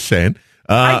 yeah. I'm just saying.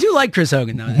 I do like Chris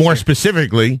Hogan, though. More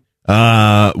specifically,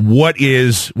 what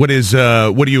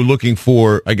are you looking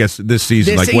for, I guess, this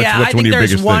season? What's one of your biggest things?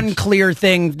 There's one clear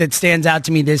thing that stands out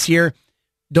to me this year.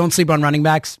 Don't sleep on running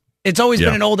backs. It's always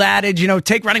been an old adage,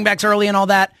 take running backs early and all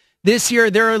that. This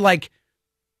year, there are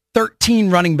 13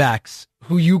 running backs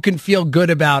who you can feel good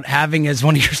about having as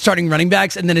one of your starting running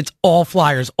backs, and then it's all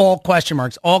flyers, all question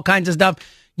marks, all kinds of stuff.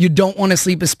 You don't want to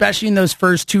sleep, especially in those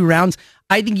first 2 rounds.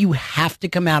 I think you have to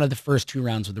come out of the first 2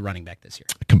 rounds with a running back this year.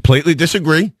 I completely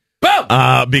disagree.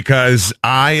 Boom! Because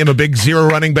I am a big 0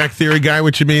 running back theory guy,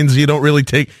 which means you don't really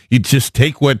you just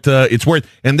take what it's worth.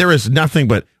 And there is nothing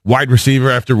but wide receiver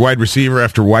after wide receiver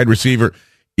after wide receiver.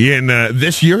 In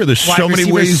this year, there's so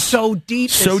many ways. So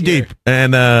deep.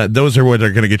 And those are what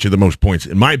are going to get you the most points,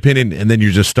 in my opinion. And then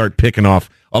you just start picking off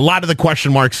a lot of the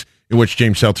question marks. in which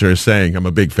James Seltzer is saying, I'm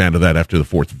a big fan of that after the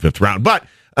 4th and 5th round. But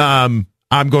I'm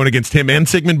going against him and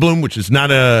Sigmund Bloom, which is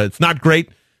it's not great.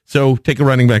 So take a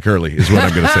running back early is what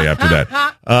I'm going to say after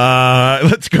that.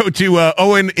 Let's go to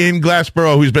Owen in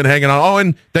Glassboro, who's been hanging on.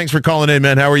 Owen, thanks for calling in,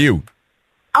 man. How are you?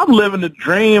 I'm living the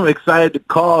dream, excited to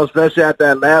call, especially after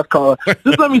that last call.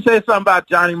 Just let me say something about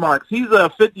Johnny Marks. He's a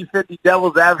 50-50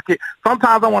 devil's advocate.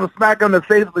 Sometimes I want to smack him in the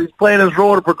face, but he's playing his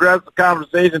role to progress the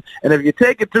conversation. And if you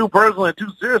take it too personally and too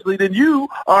seriously, then you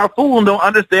are a fool and don't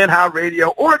understand how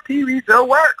radio or TV show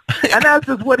works. And that's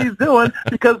just what he's doing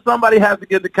because somebody has to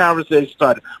get the conversation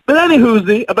started. But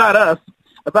anywho, about us,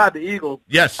 about the Eagles.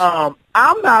 Yes.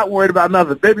 I'm not worried about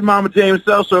nothing. Baby mama James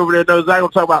Seltzer over there knows I'm going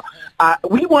to talk about.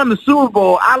 We won the Super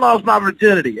Bowl. I lost my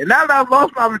virginity. And now that I've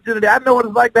lost my virginity, I know what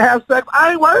it's like to have sex.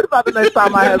 I ain't worried about the next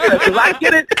time I have sex. Because I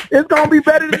get it. It's going to be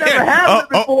better than never having it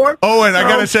before. And I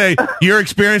got to say, your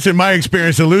experience and my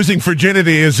experience of losing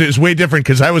virginity is way different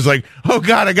because I was like, oh,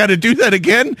 God, I got to do that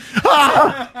again?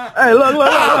 Hey,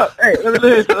 look. Hey, let me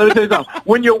tell you something.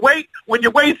 When you wait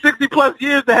 60-plus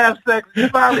years to have sex, you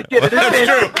finally get it.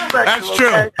 That's true.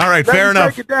 Okay? All right, fair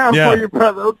enough. Break it down for you,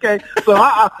 brother. Okay, so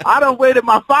I done waited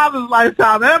my father's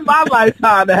lifetime and my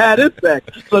lifetime to have this sex.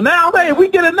 So now, hey, we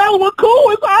get another one.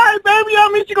 Cool, it's all right, baby. I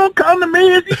mean, she gonna come to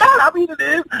me and she not. I mean, it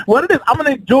is what it is. I'm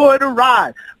gonna enjoy the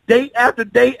ride, date after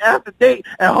date after date,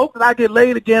 and hope that I get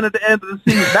laid again at the end of the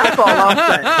season. That's all I'm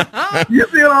saying. You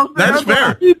see what I'm saying? That's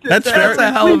fair. That's fair. That's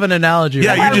a hell of an analogy.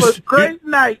 Yeah, have a great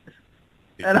night.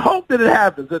 And hope that it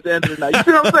happens at the end of the night. You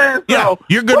see what I'm saying? Yeah,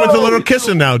 you're good with a little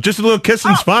kissing now. Just a little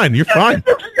kissing's fine. You're fine.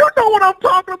 You know what I'm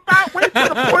talking about. Wait till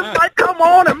the porch light come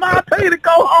on and mine tell you to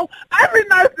go home. Every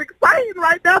night's exciting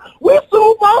right now. We're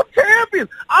Super Bowl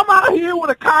champions. I'm out here with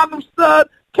a condom stud,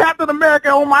 Captain America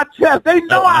on my chest. They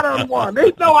know I done won.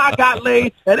 They know I got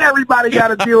laid, and everybody got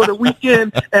to deal with it week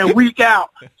in and week out.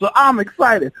 So I'm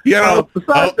excited.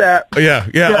 Besides that. Yeah.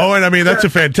 And I mean, that's a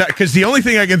fantastic, because the only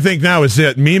thing I can think now is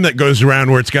that meme that goes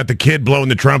around where it's got the kid blowing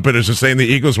the trumpet as saying the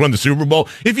Eagles won the Super Bowl.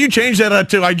 If you change that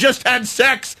to, I just had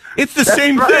sex, it's the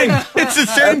same thing. It's the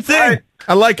same thing. Right.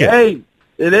 I like it. Hey,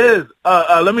 it is.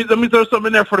 Let me throw something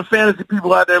in there for the fantasy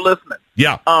people out there listening.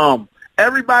 Yeah.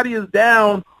 Everybody is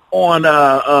down on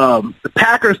the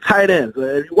Packers tight ends.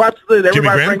 If you watch this,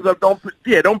 everybody brings up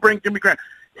don't bring Jimmy Graham.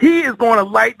 He is going to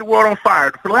light the world on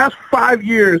fire. For the last 5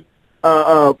 years,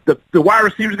 the wide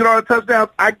receivers get all the touchdowns.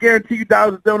 I guarantee you,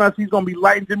 dollars and donuts, he's going to be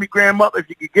lighting Jimmy Graham up. If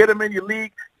you could get him in your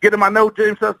league, get him. I know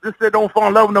James just said don't fall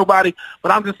in love with nobody,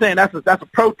 but I'm just saying that's a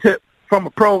pro tip from a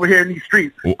pro over here in these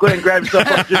streets. Go ahead and grab yourself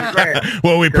up Jimmy Graham.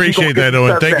 Well, we appreciate that,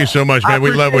 Owen. Thank you so much, man.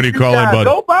 We love when you call in, bud.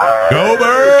 Go Birds! Go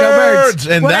Birds!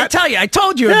 And I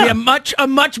told you it'd be a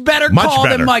much better call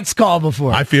than Mike's call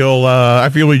before. I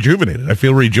feel rejuvenated. I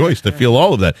feel rejoiced. I feel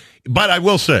all of that. But I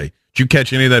will say, did you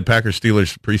catch any of that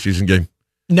Packers-Steelers preseason game?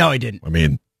 No, I didn't. I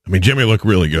mean, Jimmy looked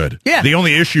really good. Yeah. The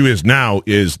only issue is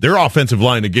their offensive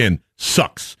line, again,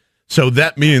 sucks. So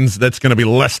that means that's going to be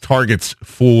less targets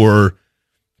for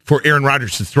Aaron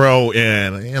Rodgers to throw,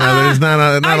 and there's not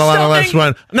a lot of less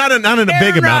one. Not in a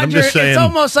big amount. I'm just saying. It's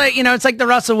almost like it's like the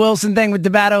Russell Wilson thing with the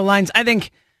Battle lines. I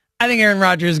think Aaron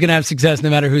Rodgers is going to have success no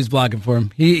matter who's blocking for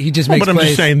him. He just makes plays. But I'm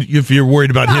just saying, if you're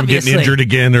worried about him getting injured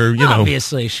again, or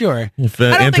obviously, sure. If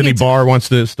Anthony Barr wants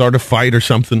to start a fight or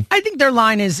something, I think their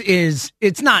line is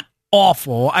it's not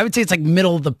awful. I would say it's like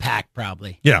middle of the pack,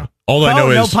 probably. Yeah. All I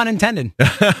know is no pun intended.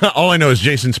 All I know is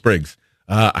Jason Spriggs.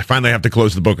 I finally have to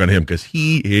close the book on him because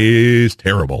he is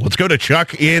terrible. Let's go to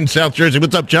Chuck in South Jersey.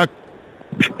 What's up, Chuck?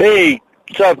 Hey,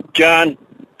 what's up, John?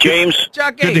 James?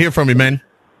 Chuck, good to hear from you, man.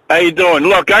 How you doing?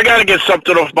 Look, I got to get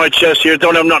something off my chest here.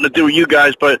 Don't have nothing to do with you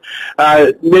guys, but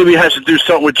maybe it has to do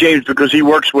something with James because he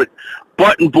works with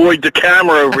Button Boy the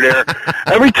camera over there.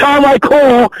 Every time I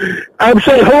call, I'm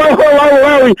saying,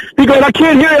 hello. He goes, I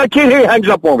can't hear you. Hangs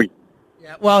up on me.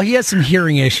 Well, he has some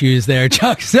hearing issues there,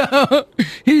 Chuck, so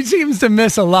he seems to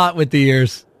miss a lot with the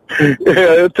ears.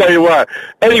 Yeah, I'll tell you what.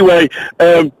 Anyway,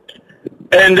 and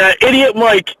Idiot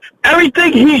Mike,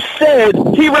 everything he said,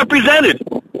 he represented.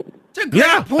 It's a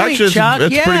great point, Chuck.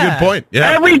 That's a pretty good point.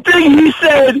 Yeah. Everything he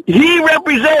said, he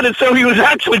represented, so he was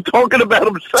actually talking about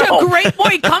himself. It's a great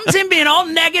point. He comes in being all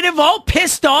negative, all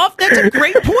pissed off. That's a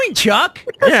great point, Chuck.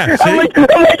 Yeah, I'm like,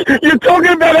 you're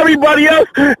talking about everybody else,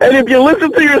 and if you listen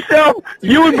to yourself,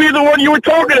 you would be the one you were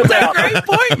talking about. That's a great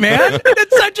point, man.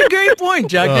 That's such a great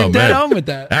point, Chuck. You're dead on with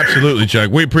that. Absolutely,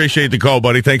 Chuck. We appreciate the call,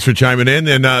 buddy. Thanks for chiming in,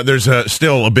 and there's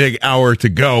still a big hour to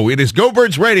go. It is Go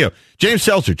Birds Radio. James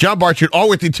Seltzer, John Barchard, all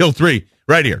with you till 3,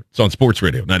 right here. It's on Sports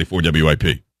Radio, 94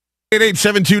 WIP.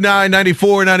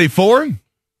 88729-9494.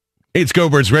 It's Go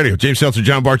Birds Radio. James Seltzer,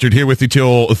 John Barchard here with you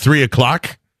till 3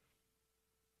 o'clock.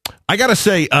 I got to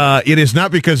say, it is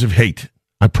not because of hate.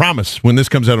 I promise when this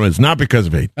comes out, it's not because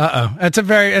of hate. It's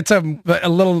a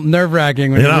little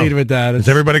nerve-wracking when you lead with that. As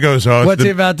everybody goes, what's he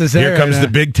about to say? Here comes the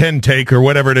Big Ten take or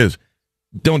whatever it is.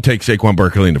 Don't take Saquon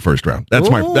Barkley in the first round. That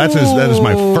is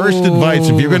my first advice.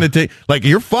 If you're going to take,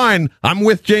 you're fine. I'm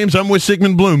with James. I'm with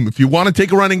Sigmund Bloom. If you want to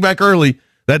take a running back early,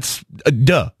 that's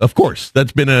of course.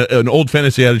 That's been an old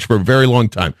fantasy adage for a very long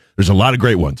time. There's a lot of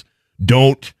great ones.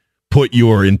 Don't put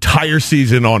your entire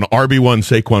season on RB1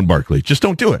 Saquon Barkley. Just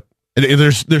don't do it.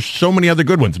 There's so many other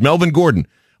good ones. Melvin Gordon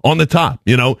on the top.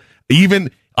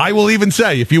 I will even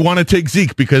say if you want to take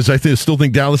Zeke, because I still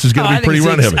think Dallas is going to be pretty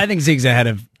run heavy. I think Zeke's ahead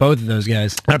of both of those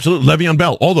guys. Absolutely, Le'Veon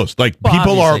Bell, all those.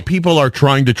 People are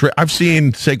trying to trade. I've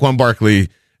seen Saquon Barkley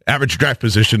average draft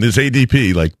position is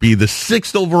ADP be the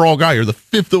 6th overall guy or the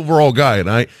 5th overall guy,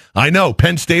 and I know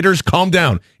Penn Staters, calm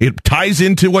down. It ties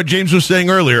into what James was saying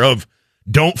earlier of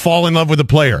don't fall in love with a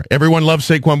player. Everyone loves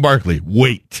Saquon Barkley.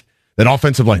 Wait. That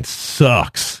offensive line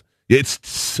sucks. It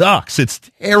sucks. It's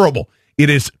terrible.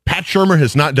 Pat Shurmur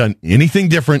has not done anything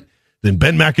different than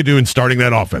Ben McAdoo in starting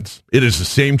that offense. It is the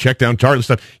same check down target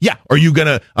stuff. Yeah, are you going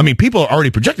to, people are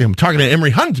already projecting. I'm talking to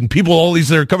Emory Hunt and all these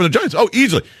that are covering the Giants. Oh,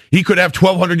 easily. He could have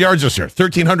 1,200 yards this year,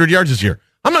 1,300 yards this year.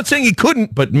 I'm not saying he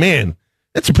couldn't, but man,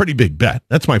 that's a pretty big bet.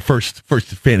 That's my first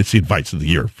fantasy advice of the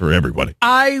year for everybody.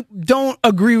 I don't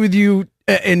agree with you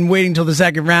in waiting till the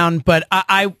second round, but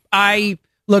I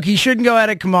look, he shouldn't go ahead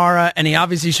of Kamara, and he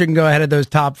obviously shouldn't go ahead of those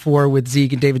top 4 with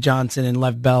Zeke and David Johnson and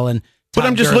Lev Bell and Todd But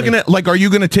I'm just Gurley. looking at, are you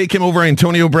going to take him over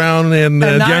Antonio Brown and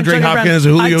DeAndre Hopkins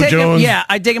and Julio Jones?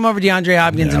 I'd take him over DeAndre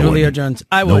Hopkins and Julio Jones.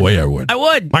 I would. No way I would. I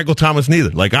would. Michael Thomas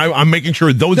neither. I'm making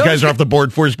sure those guys are off the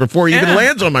board first before he even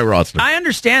lands on my roster. I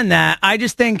understand that. I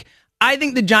think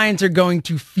the Giants are going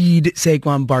to feed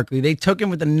Saquon Barkley. They took him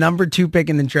with the number 2 pick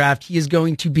in the draft. He is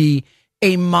going to be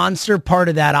a monster part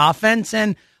of that offense.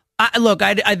 And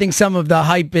I think some of the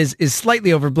hype is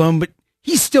slightly overblown, but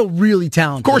he's still really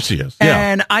talented. Of course he is.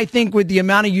 Yeah. And I think with the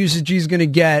amount of usage he's going to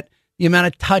get, the amount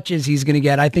of touches he's going to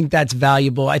get, I think that's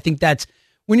valuable. I think that's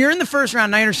when you're in the first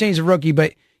round, I understand he's a rookie,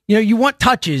 but you want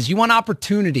touches, you want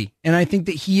opportunity. And I think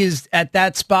that he is at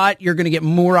that spot. You're going to get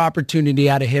more opportunity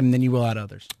out of him than you will out of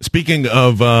others. Speaking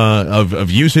of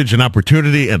usage and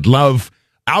opportunity and love,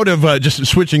 out of just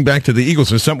switching back to the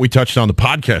Eagles, and something we touched on the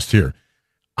podcast here.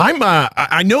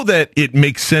 I know that it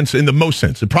makes sense in the most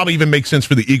sense. It probably even makes sense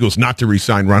for the Eagles not to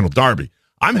re-sign Ronald Darby.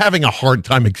 I'm having a hard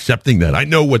time accepting that. I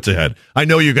know what's ahead. I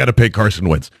know you got to pay Carson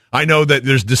Wentz. I know that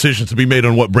there's decisions to be made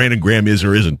on what Brandon Graham is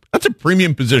or isn't. That's a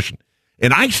premium position.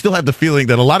 And I still have the feeling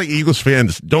that a lot of Eagles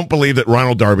fans don't believe that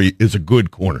Ronald Darby is a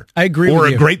good corner. I agree with you. Or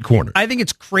a great corner. I think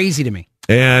it's crazy to me.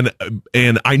 And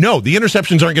I know the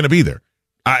interceptions aren't going to be there.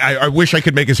 I wish I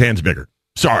could make his hands bigger.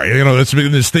 Sorry, that's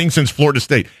been this thing since Florida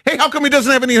State. Hey, how come he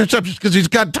doesn't have any interceptions? Because he's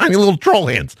got tiny little troll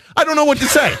hands. I don't know what to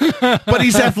say. But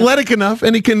he's athletic enough,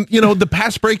 and he can, the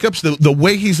pass breakups, the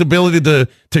way he's ability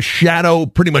to shadow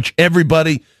pretty much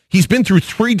everybody. He's been through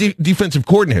 3 defensive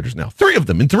coordinators now, 3 of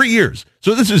them in 3 years.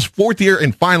 So this is 4th year,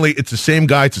 and finally, it's the same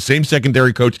guy. It's the same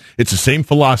secondary coach. It's the same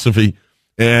philosophy.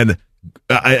 And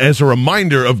as a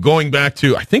reminder of going back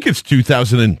to, I think it's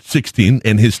 2016,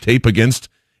 and his tape against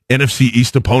NFC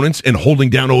East opponents and holding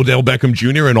down Odell Beckham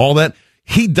Jr. and all that,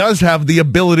 he does have the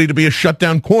ability to be a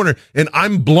shutdown corner. And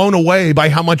I'm blown away by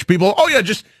how much people,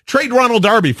 just trade Ronald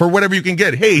Darby for whatever you can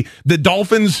get. Hey, the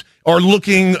Dolphins are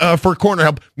looking for corner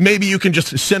help. Maybe you can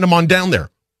just send them on down there.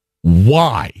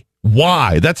 Why?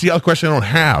 That's the other question I don't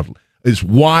have, is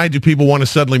why do people want to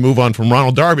suddenly move on from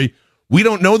Ronald Darby? We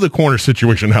don't know the corner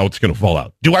situation, how it's going to fall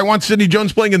out. Do I want Sidney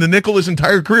Jones playing in the nickel his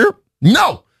entire career?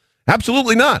 No,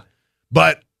 absolutely not.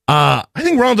 But I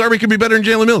think Ronald Darby could be better than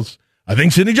Jalen Mills. I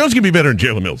think Sidney Jones could be better than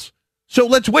Jalen Mills. So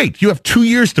let's wait. You have 2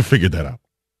 years to figure that out.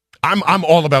 I'm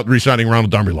all about re-signing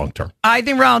Ronald Darby long term. I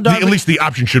think Ronald Darby, at least the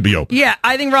option should be open. Yeah,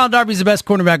 I think Ronald Darby's the best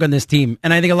cornerback on this team,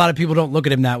 and I think a lot of people don't look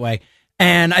at him that way.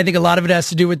 And I think a lot of it has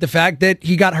to do with the fact that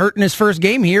he got hurt in his first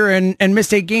game here and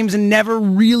missed 8 games and never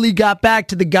really got back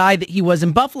to the guy that he was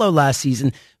in Buffalo last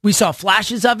season. We saw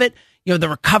flashes of it, the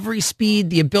recovery speed,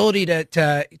 the ability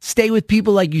to stay with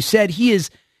people, like you said. He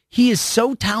is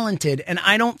so talented, and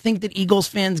I don't think that Eagles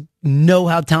fans know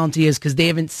how talented he is because they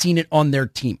haven't seen it on their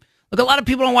team. Look, a lot of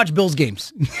people don't watch Bills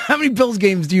games. How many Bills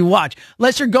games do you watch?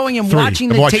 Unless you're going and 3. watching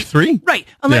the tape. 3? Right.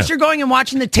 Unless you're going and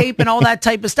watching the tape and all that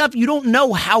type of stuff, you don't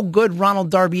know how good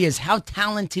Ronald Darby is, how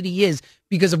talented he is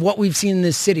because of what we've seen in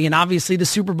this city. And obviously the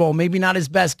Super Bowl, maybe not his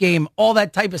best game, all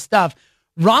that type of stuff.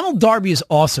 Ronald Darby is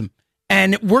awesome.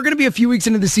 And we're going to be a few weeks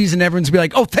into the season. Everyone's going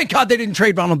to be like, oh, thank God they didn't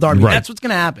trade Ronald Darby. Right. That's what's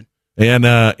going to happen. And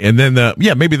then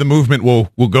maybe the movement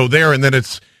will go there, and then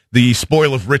it's the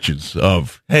spoil of riches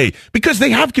of, hey, because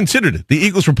they have considered it. The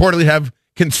Eagles reportedly have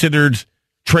considered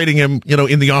trading him,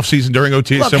 in the offseason during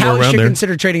OT, Look, somewhere Howie around should there.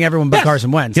 Consider trading everyone but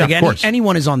Carson Wentz. Yeah,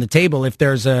 anyone is on the table if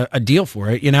there's a deal for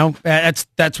it.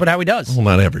 That's what Howie does. Well,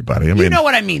 not everybody. I mean, you know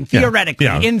what I mean. Theoretically,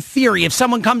 in theory, if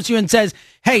someone comes to you and says,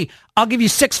 "Hey, I'll give you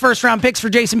 6 first-round picks for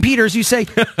Jason Peters," you say,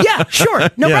 "Yeah, sure,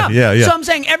 no problem." Yeah. So I'm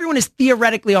saying everyone is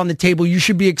theoretically on the table. You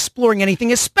should be exploring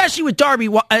anything, especially with Darby.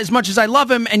 As much as I love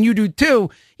him, and you do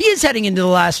too, he is heading into the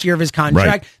last year of his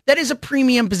contract. Right. That is a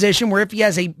premium position where if he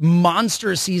has a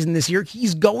monstrous season this year,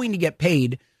 he's going to get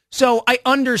paid. So I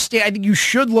understand. I think you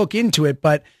should look into it,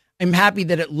 but I'm happy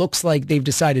that it looks like they've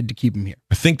decided to keep him here.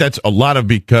 I think that's a lot of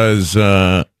because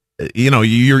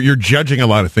you're judging a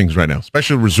lot of things right now,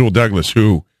 especially Rasul Douglas,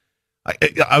 who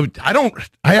I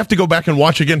have to go back and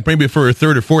watch again, maybe for a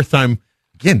third or fourth time.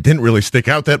 Again, didn't really stick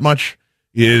out that much.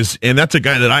 And that's a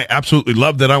guy that I absolutely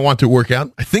love that I want to work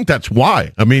out. I think that's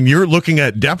why. I mean, you're looking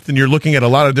at depth and you're looking at a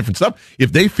lot of different stuff.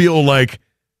 If they feel like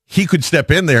he could step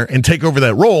in there and take over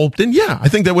that role, then yeah, I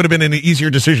think that would have been an easier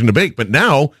decision to make. But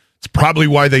now it's probably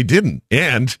why they didn't.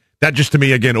 And that just to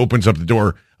me, again, opens up the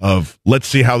door of let's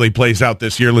see how they plays out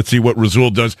this year. Let's see what Rasul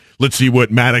does. Let's see what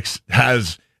Maddox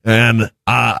has. And,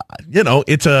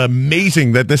 it's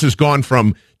amazing that this has gone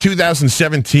from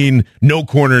 2017, no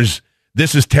corners.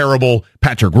 This is terrible.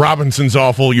 Patrick Robinson's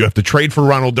awful. You have to trade for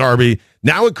Ronald Darby.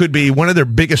 Now it could be one of their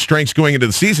biggest strengths going into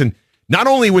the season. Not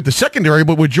only with the secondary,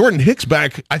 but with Jordan Hicks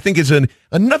back, I think is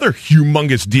another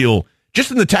humongous deal.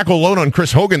 Just in the tackle alone on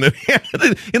Chris Hogan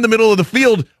in the middle of the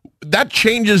field, that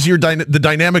changes the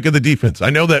dynamic of the defense.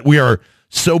 I know that we are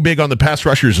so big on the pass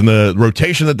rushers and the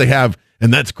rotation that they have,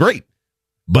 and that's great.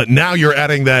 But now you're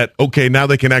adding that, okay, now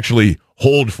they can actually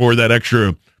hold for that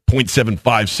extra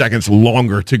 0.75 seconds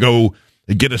longer to go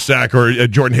get a sack, or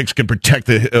Jordan Hicks can protect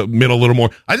the middle a little more.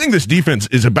 I think this defense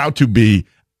is about to be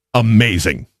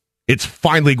amazing. It's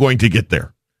finally going to get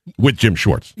there with Jim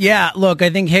Schwartz. Yeah, look, I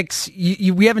think Hicks,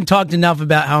 we haven't talked enough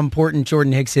about how important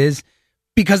Jordan Hicks is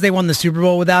because they won the Super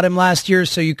Bowl without him last year,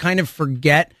 so you kind of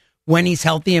forget when he's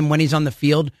healthy and when he's on the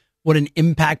field what an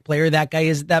impact player that guy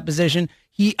is at that position.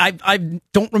 I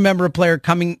don't remember a player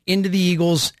coming into the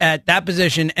Eagles at that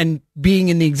position and being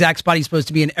in the exact spot he's supposed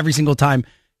to be in every single time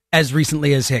as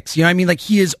recently as Hicks. You know what I mean? Like,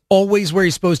 he is always where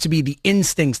he's supposed to be, the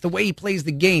instincts, the way he plays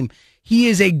the game. He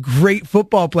is a great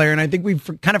football player, and I think we've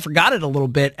kind of forgot it a little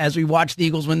bit as we watch the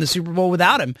Eagles win the Super Bowl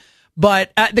without him.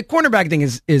 But the cornerback thing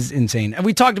is insane. And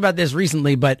we talked about this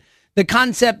recently, but the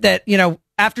concept that,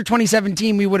 after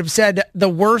 2017, we would have said the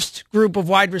worst group of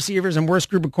wide receivers and worst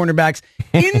group of cornerbacks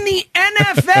in the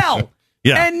NFL.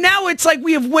 Yeah. And now it's like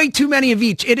we have way too many of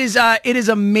each. It is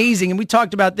amazing. And we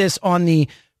talked about this on the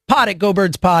pod at Go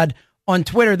Birds Pod on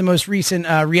Twitter, the most recent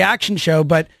reaction show,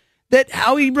 but that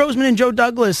Howie Roseman and Joe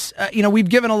Douglas, we've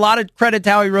given a lot of credit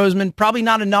to Howie Roseman, probably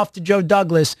not enough to Joe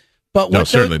Douglas, but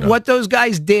what those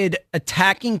guys did,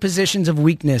 attacking positions of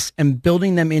weakness and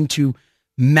building them into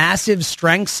massive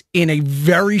strengths in a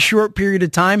very short period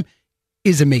of time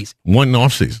is amazing. One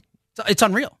offseason. It's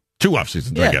unreal. 2 off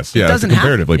seasons, I guess. It doesn't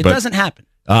comparatively. It doesn't happen.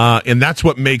 And that's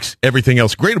what makes everything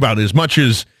else great about it. As much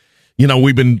as,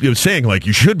 we've been saying, like,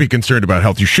 you should be concerned about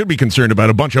health. You should be concerned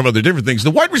about a bunch of other different things. The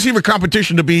wide receiver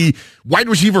competition to be wide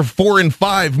receiver 4 and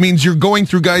 5 means you're going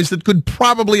through guys that could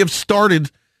probably have started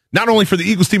not only for the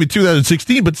Eagles team in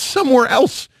 2016, but somewhere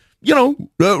else.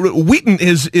 Wheaton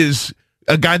is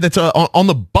a guy that's on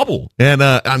the bubble. And,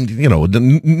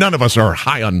 none of us are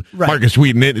high on Marcus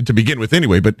Wheaton to begin with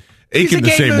anyway, but Aiken the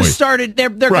same way.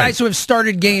 They're guys who have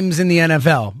started games in the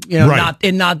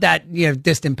NFL, not that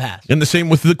distant past. And the same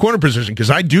with the corner position, because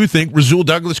I do think Rasul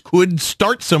Douglas could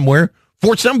start somewhere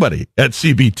for somebody at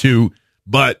CB2,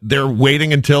 but they're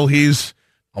waiting until he's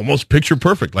almost picture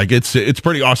perfect. Like, it's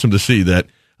pretty awesome to see that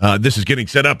this is getting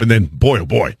set up, and then, boy, oh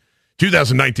boy,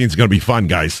 2019 is going to be fun,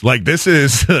 guys. Like, this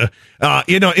is, in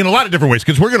a lot of different ways,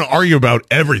 because we're going to argue about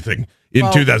everything in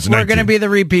 2019. We're going to be the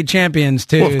repeat champions,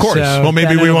 too. Well, of course. So well,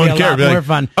 maybe we won't care. More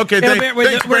fun. Okay,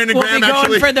 thanks, Brandon Graham. We'll be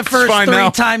going for the first 3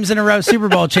 times in a row Super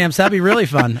Bowl champs. That'd be really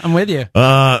fun. I'm with you.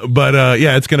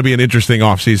 It's going to be an interesting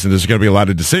offseason. There's going to be a lot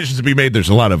of decisions to be made. There's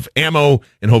a lot of ammo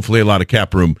and hopefully a lot of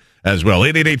cap room as well.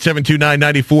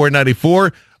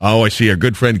 888-729-9494. Oh, I see our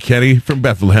good friend Kenny from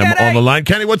Bethlehem on the line.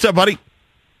 Kenny, what's up, buddy?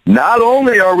 Not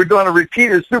only are we going to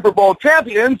repeat as Super Bowl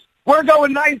champions, we're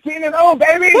going 19-0,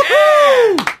 baby!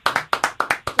 Woo-hoo!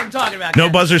 What I'm talking about. No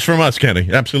buzzers from us, Kenny.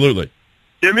 Absolutely.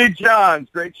 Jimmy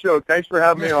John's, great show. Thanks for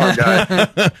having me on,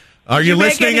 guys. Are you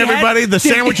listening, everybody? The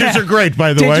sandwiches are great,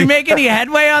 by the way. Did you make any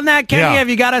headway on that, Kenny? Yeah. Have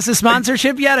you got us a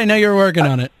sponsorship yet? I know you're working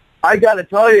on it. I got to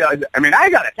tell you. I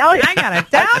got to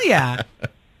tell you.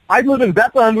 I live in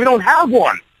Bethlehem. We don't have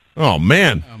one. Oh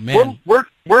man.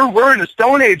 We're in a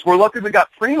stone age. We're lucky we got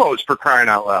Primos, for crying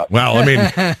out loud. Well, I mean,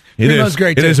 it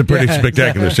is a pretty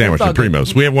spectacular sandwich at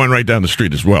Primos. We have one right down the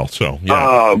street as well. So, yeah.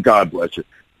 Oh, God bless you.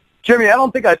 Jimmy, I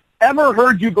don't think I've ever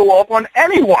heard you go off on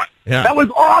anyone. Yeah. That was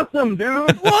awesome,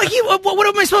 dude. Well, what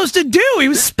am I supposed to do? He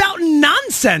was spouting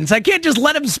nonsense. I can't just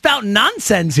let him spout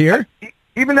nonsense here.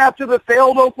 Even after the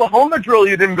failed Oklahoma drill,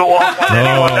 you didn't go off on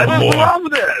anyone. I love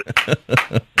this.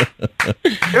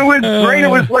 It was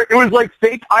great. It was like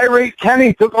fake irate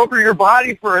Kenny took over your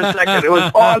body for a second. It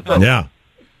was awesome. Yeah.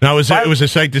 No, it was a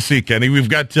sight to see, Kenny. We've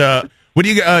got what do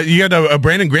you got? You got a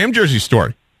Brandon Graham jersey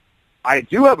story. I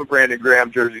do have a Brandon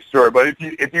Graham jersey story, but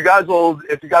if you guys will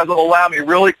allow me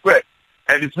really quick,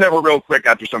 and it's never real quick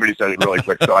after somebody says it really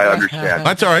quick, so I understand.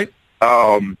 That's all right.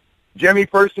 Jimmy,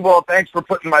 first of all, thanks for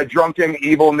putting my drunken,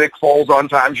 evil Nick Foles on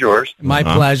Time's Yours. My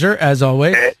pleasure, as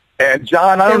always. And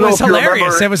John, I don't know if you remember. It was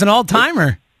hilarious. It was an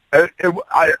all-timer. I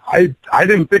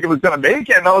didn't think it was going to make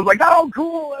it, and I was like, oh,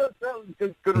 cool. That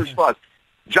was good response.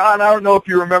 John, I don't know if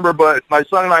you remember, but my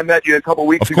son and I met you a couple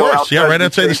weeks ago. Of course, yeah, right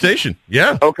outside the station.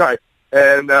 Yeah. Okay.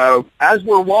 And as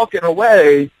we're walking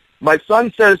away, my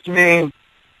son says to me,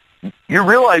 you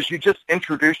realize you just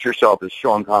introduced yourself as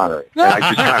Sean Connery. And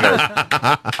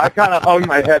I kind of hung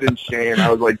my head in shame. I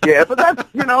was like, yeah, but that's,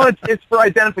 it's for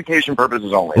identification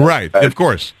purposes only. Right, of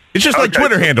course. It's just like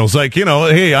Twitter handles, like,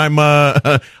 hey, I'm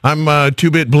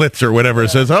 2-Bit Blitz or whatever. It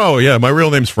says, oh, yeah, my real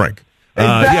name's Frank.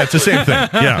 Exactly. Yeah, it's the same thing.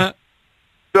 Yeah.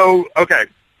 So, okay,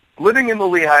 living in the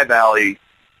Lehigh Valley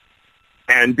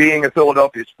and being a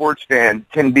Philadelphia sports fan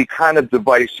can be kind of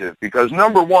divisive because,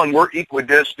 number one, we're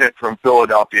equidistant from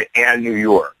Philadelphia and New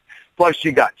York. Plus,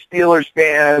 you got Steelers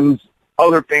fans,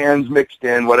 other fans mixed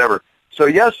in, whatever. So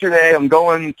yesterday, I'm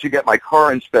going to get my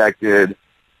car inspected,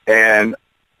 and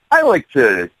I like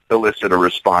to elicit a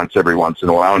response every once in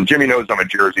a while. And Jimmy knows I'm a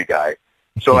Jersey guy.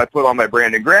 So I put on my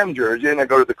Brandon Graham jersey, and I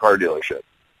go to the car dealership.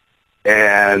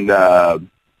 And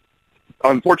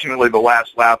unfortunately, the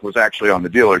last lap was actually on the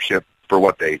dealership for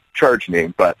what they charged me,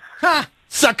 but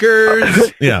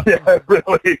suckers. Yeah,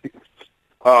 really.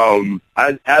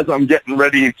 As I'm getting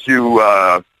ready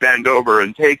to bend over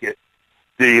and take it,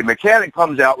 the mechanic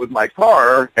comes out with my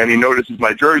car, and he notices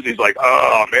my jersey. He's like,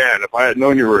 "Oh man, if I had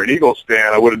known you were an Eagles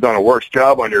fan, I would have done a worse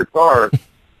job on your car."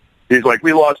 He's like,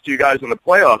 "We lost to you guys in the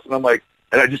playoffs," and I'm like.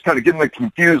 And I just kind of give him a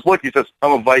confused look. He says,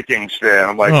 I'm a Vikings fan.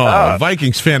 I'm like, a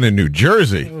Vikings fan in New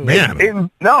Jersey. Man.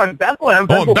 In Bethlehem.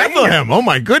 Oh, in Bethlehem. Oh,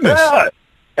 my goodness. Yeah.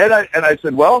 And I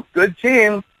said, well, good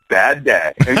team, bad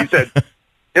day. And he said,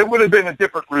 it would have been a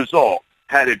different result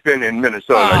had it been in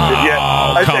Minnesota.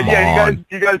 I said,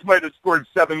 you guys might have scored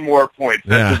 7 more points.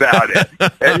 That's about it.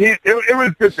 And it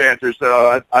was good banter,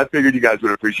 so I figured you guys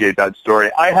would appreciate that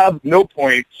story. I have no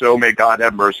point, so may God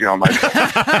have mercy on my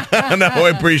soul. No, I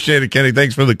appreciate it, Kenny.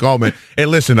 Thanks for the call, man. Hey,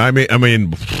 listen, I mean, I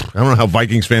don't know how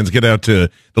Vikings fans get out to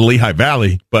the Lehigh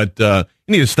Valley, but you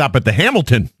need to stop at the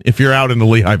Hamilton if you're out in the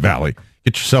Lehigh Valley.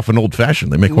 Get yourself an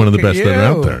old-fashioned. They make one of the best that are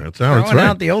out there. That's how it's right.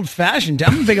 Out the old-fashioned.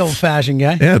 I'm a big old-fashioned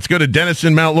guy. Yeah, let's go to Dennis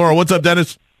in Mount Laurel. What's up,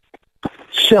 Dennis?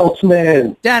 Schultz,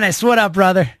 man. Dennis, what up,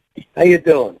 brother? How you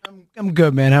doing? I'm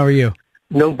good, man. How are you?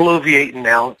 No bloviating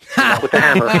now. Not with the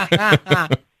hammer.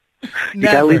 You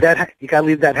gotta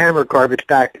leave that hammer garbage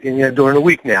back during the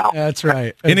week now. That's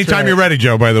right. Anytime you're ready,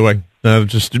 Joe, by the way.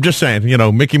 Just saying,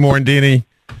 Mickey Morandini,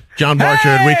 John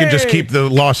Barchard, we can just keep the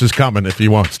losses coming if he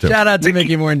wants to. Shout out to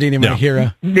Mickey Morandini, my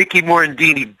hero. Mickey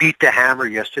Morandini beat the hammer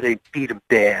yesterday, beat him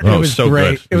bad. It was so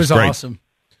great. It was awesome.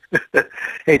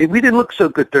 Hey, we didn't look so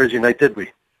good Thursday night, did we?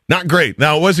 Not great.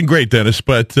 Now, it wasn't great, Dennis,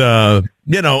 but, I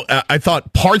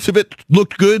thought parts of it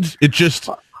looked good. It just,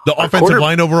 the offensive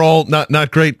line overall,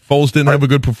 not great. Foles didn't have a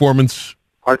good performance.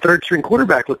 Our third-string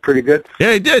quarterback looked pretty good.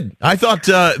 Yeah, he did. I thought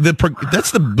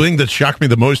that's the thing that shocked me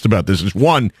the most about this is,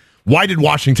 one, why did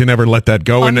Washington ever let that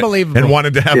go and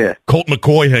wanted to have Colt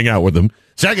McCoy hang out with them?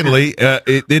 Secondly,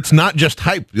 it's not just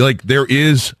hype. Like, there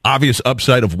is obvious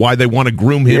upside of why they want to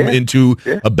groom him into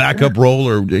a backup role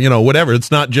or, whatever. It's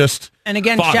not just And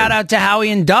again, shout out to Howie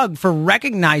and Doug for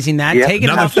recognizing that, taking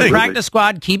him off the practice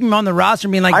squad, keeping him on the roster,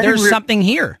 and being like, there's something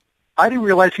here. I didn't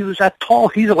realize he was that tall.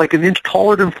 He's like an inch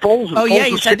taller than Foles. Oh, yeah,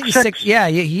 he's 6'6". Yeah,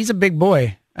 he's a big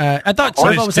boy. I thought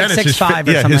Silva was like 6'5" or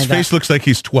something like that. His face looks like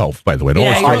he's 12, by the way. It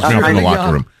always throws me off in the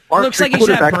locker room. Looks like he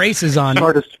should have braces on.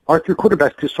 Our 3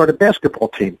 quarterbacks to start a basketball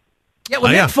team. Yeah,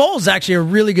 well, Nick Foles is actually a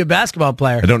really good basketball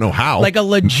player. I don't know how. Like a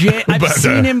legit, I've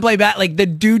seen him play like the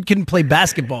dude can play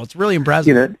basketball. It's really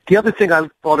impressive. The other thing I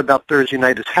thought about Thursday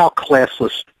night is how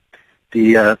classless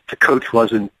the coach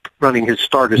was in running his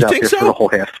starters out there for the whole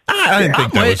half. I didn't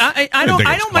think that was.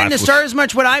 I don't mind the starters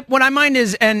much. What I mind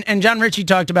is, and John Ritchie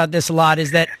talked about this a lot,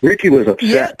 is that Ritchie was upset.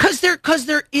 Yeah, because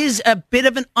there is a bit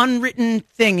of an unwritten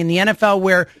thing in the NFL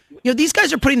where these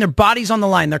guys are putting their bodies on the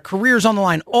line, their careers on the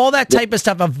line, all that type of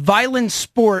stuff. A violent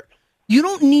sport. You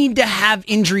don't need to have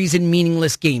injuries in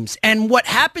meaningless games. And what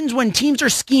happens when teams are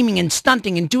scheming and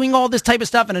stunting and doing all this type of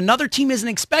stuff and another team isn't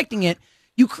expecting it,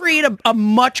 you create a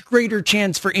much greater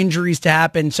chance for injuries to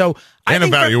happen. So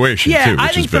evaluation, too.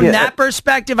 I think from that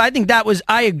perspective,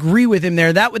 I agree with him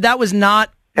there. That was not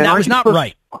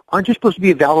right. Aren't you supposed to be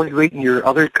evaluating your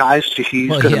other guys to see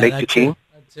who's going to make the team?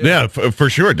 Yeah, for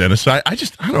sure, Dennis. I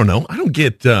don't know. I don't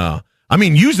get.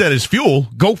 Use that as fuel.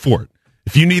 Go for it.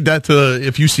 If you need that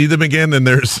if you see them again, and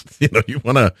there's, if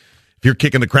you're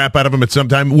kicking the crap out of them at some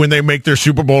time when they make their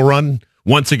Super Bowl run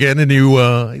once again, and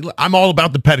I'm all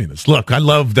about the pettiness. Look, I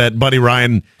love that Buddy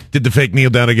Ryan did the fake kneel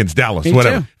down against Dallas. Me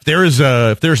whatever. Too.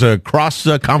 If there's a cross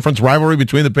conference rivalry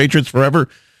between the Patriots forever,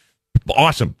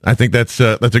 awesome. I think that's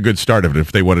a good start of it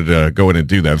if they wanted to go in and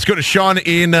do that. Let's go to Sean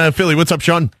in Philly. What's up,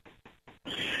 Sean?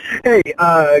 Hey,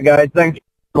 guys. Thanks.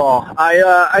 Call.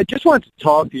 I just wanted to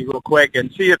talk to you real quick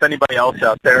and see if anybody else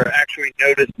out there actually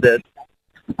noticed this.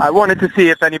 I wanted to see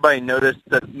if anybody noticed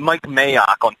that Mike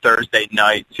Mayock on Thursday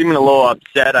night seeming a little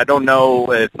upset. I don't know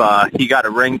if he got a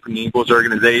ring from the Eagles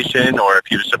organization or if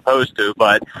he was supposed to,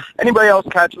 but anybody else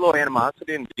catch a little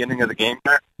animosity in the beginning of the game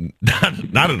there?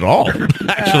 Not at all.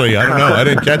 Actually, I don't know. I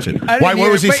didn't catch it. Why?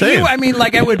 What was he saying?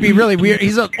 It would be really weird.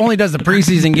 He only does the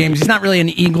preseason games. He's not really an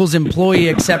Eagles employee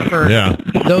except for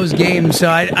those games. So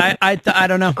I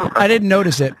don't know. I didn't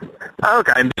notice it.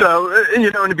 Okay. So, in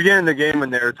the beginning of the game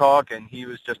when they were talking, he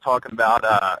was just talking about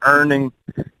earning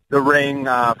the ring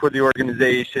for the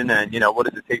organization and, what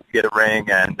does it take to get a ring?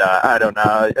 And I don't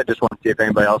know. I just want to see if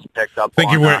anybody else picked up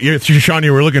on that. Sean,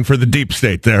 you were looking for the deep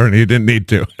state there, and you didn't need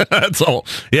to. That's all.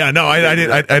 Yeah, no, I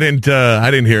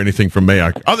didn't hear anything from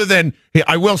Mayock. Other than,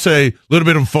 I will say, a little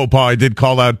bit of a faux pas. I did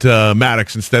call out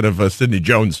Maddox instead of Sidney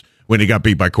Jones when he got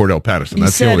beat by Cordell Patterson.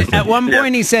 That's the only thing. At one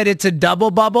point, he said it's a double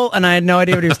bubble, and I had no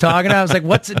idea what he was talking about. I was like,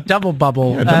 what's a double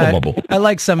bubble? Double bubble. I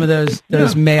like some of those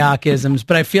Mayock-isms,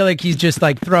 but I feel like he's just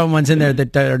like throwing ones in there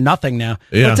that are nothing now.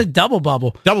 Yeah. What's a double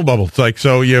bubble? Double bubble. It's like,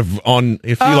 so you have a screen,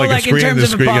 the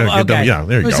screen. Okay. Yeah,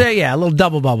 there you go. A little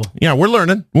double bubble. Yeah, we're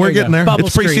learning. We're getting there. Bubble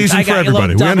it's preseason for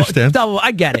everybody. We understand. Double,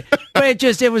 I get it. But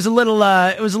it was a little,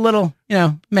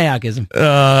 Mayockism.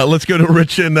 Let's go to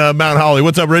Rich in Mount Holly.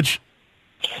 What's up, Rich?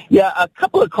 Yeah, a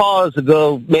couple of callers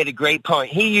ago made a great point.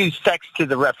 He used sex to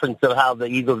the reference of how the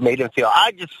Eagles made him feel.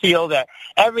 I just feel that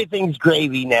everything's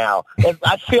gravy now.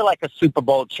 I feel like a Super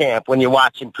Bowl champ when you're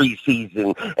watching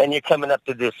preseason and you're coming up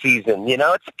to this season.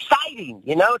 It's exciting.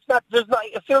 It's not just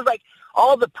like it feels like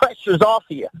all the pressure's off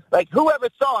of you. Like whoever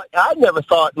thought? I never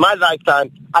thought in my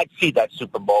lifetime I'd see that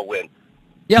Super Bowl win.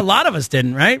 Yeah, a lot of us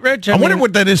didn't, right, Rich? I wonder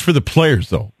what that is for the players,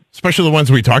 though, especially the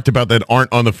ones we talked about that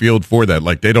aren't on the field for that.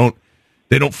 Like they don't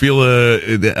feel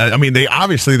they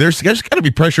obviously there's got to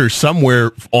be pressure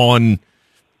somewhere on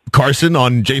Carson,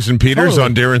 on Jason Peters,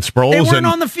 on Darren Sproles. They weren't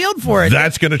on the field for it.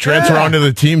 That's going to transfer onto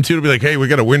the team too, to be like, hey, we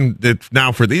got to win it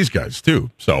now for these guys too.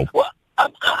 So well,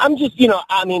 I'm just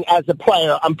as a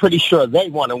player, I'm pretty sure they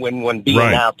want to win one being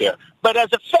out there. But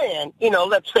as a fan,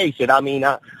 let's face it.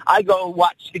 I go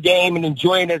watch the game and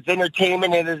enjoy it as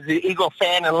entertainment and as an Eagle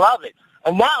fan and love it.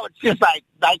 And now it's just like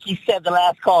he said, the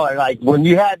last caller, like when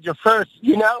you had your first,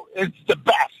 it's the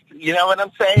best. You know what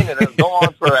I'm saying? It'll go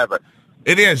on forever.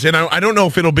 It is, and I don't know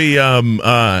if it'll be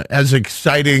as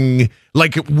exciting,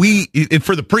 like for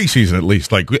the preseason at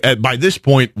least. Like by this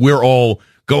point, we're all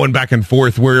going back and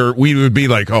forth where we would be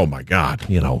like, oh my God,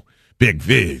 Big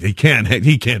V, he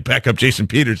can't back up Jason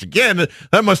Peters again.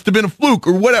 That must have been a fluke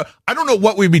or whatever. I don't know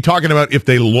what we'd be talking about if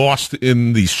they lost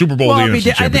in the Super Bowl. I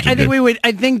think we would.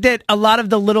 I think that a lot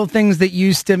of the little things that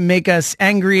used to make us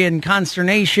angry and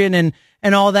consternation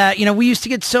and all that, we used to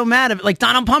get so mad at it. Like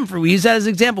Donald Pumphrey, we use that as an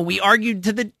example. We argued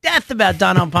to the death about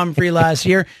Donald Pumphrey last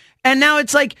year, and now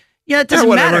it's like, it doesn't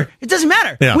matter. It doesn't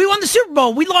matter. Yeah. We won the Super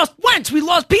Bowl. We lost Wentz. We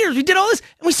lost Peters. We did all this,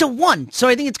 and we still won. So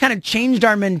I think it's kind of changed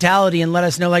our mentality and let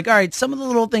us know, like, all right, some of the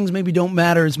little things maybe don't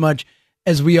matter as much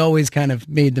as we always kind of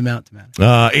made them out to matter.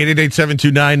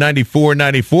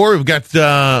 888-729-9494. We've got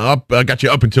got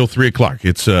you up until 3 o'clock.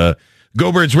 It's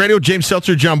Go Birds Radio. James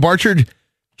Seltzer, John Barchard,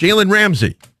 Jalen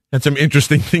Ramsey. Had some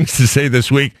interesting things to say this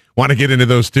week. Want to get into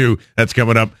those too. That's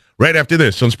coming up right after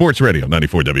this on Sports Radio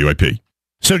 94 WIP.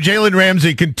 So Jalen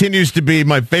Ramsey continues to be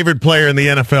my favorite player in the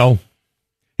NFL.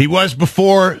 He was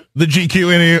before the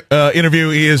GQ interview.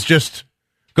 He has just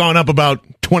gone up about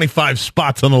 25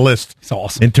 spots on the list. It's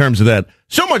awesome. In terms of that.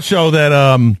 So much so that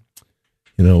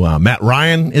Matt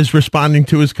Ryan is responding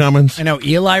to his comments. I know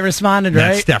Eli responded,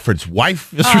 Matt right? Stafford's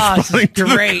wife is responding to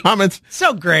the comments.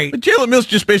 So great. But Jalen Mills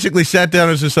just basically sat down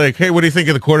and was just like, hey, what do you think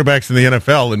of the quarterbacks in the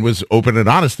NFL? And was open and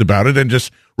honest about it and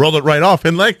just rolled it right off.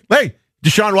 And hey,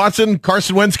 Deshaun Watson,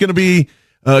 Carson Wentz going to be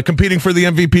competing for the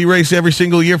MVP race every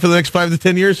single year for the next 5 to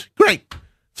 10 years? Great.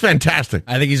 It's fantastic.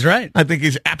 I think he's right. I think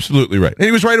he's absolutely right. And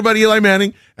he was right about Eli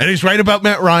Manning, and he's right about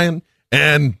Matt Ryan,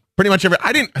 and pretty much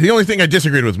the only thing I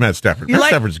disagreed with was Matt Stafford.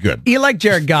 Stafford's good. You like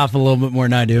Jared Goff a little bit more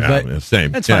than I do, but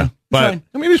same. That's fine. But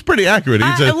I mean, he's pretty accurate.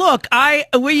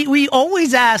 We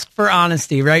always ask for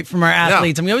honesty, right, from our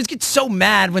athletes, and we always get so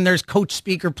mad when there's coach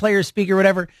speak or player speak or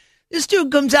whatever. This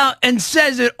dude comes out and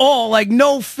says it all, like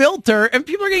no filter, and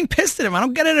people are getting pissed at him. I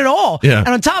don't get it at all. Yeah. And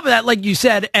on top of that, like you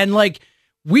said, and like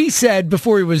we said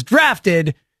before he was drafted.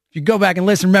 If you go back and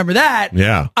listen, remember that.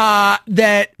 Yeah.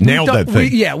 That nailed that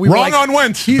thing. We were wrong on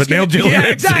Wentz, but nailed Jalen. Yeah,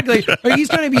 exactly. He's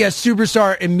going to be a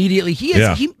superstar immediately. He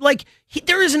is. Yeah.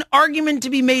 There is an argument to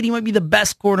be made. He might be the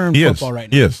best corner in football right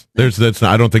now. He is.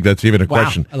 I don't think that's even a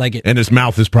question. I like it. And his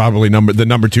mouth is probably the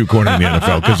number 2 corner in the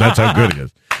NFL because that's how good he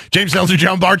is. James Seltzer,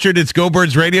 John Barchard. It's Go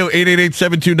Birds Radio.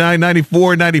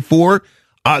 888-729-9494.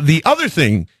 The other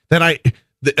thing that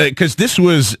because this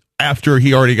was after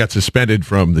he already got suspended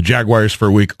from the Jaguars for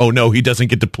a week. Oh, no, he doesn't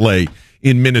get to play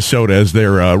in Minnesota as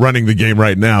they're running the game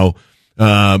right now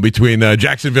between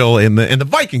Jacksonville and the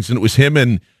Vikings. And it was him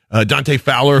and Dante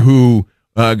Fowler who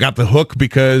got the hook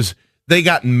because they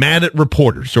got mad at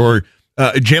reporters. Or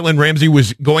Jalen Ramsey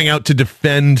was going out to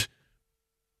defend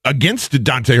against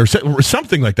Dante or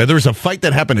something like that. There was a fight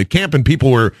that happened at camp, and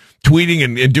people were tweeting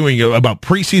and doing about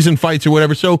preseason fights or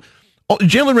whatever. So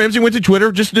Jalen Ramsey went to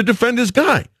Twitter just to defend his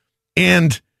guy.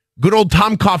 And good old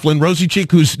Tom Coughlin, rosy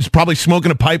cheek, who's probably smoking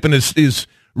a pipe and his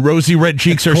rosy red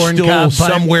cheeks are still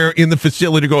somewhere in the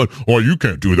facility going, oh, you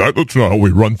can't do that. That's not how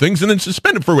we run things. And then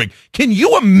suspended for a week. Can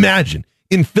you imagine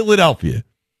in Philadelphia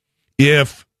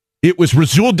if it was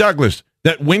Rasul Douglas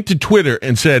that went to Twitter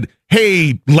and said,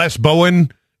 hey, Les Bowen,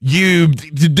 you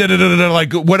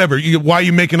like whatever, why are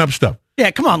you making up stuff?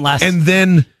 Yeah, come on, Les. And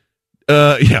then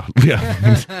or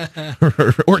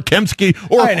Kempsky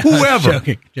or whoever.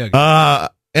 Joking.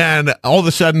 And all of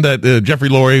a sudden that Jeffrey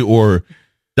Lurie or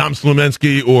Dom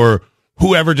Slumensky or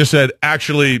whoever just said,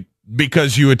 actually,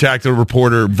 because you attacked a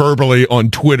reporter verbally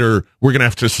on Twitter, we're going to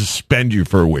have to suspend you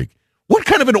for a week. What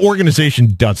kind of an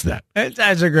organization does that?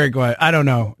 That's a great question. I don't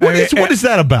know. What is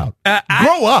that about?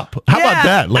 Grow up. How about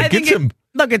that? Like, get some...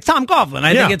 Look, it's Tom Coughlin.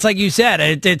 I think it's like you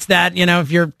said. It's that,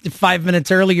 if you're 5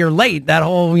 minutes early, you're late. That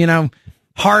whole,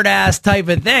 hard ass type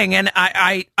of thing. And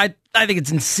I think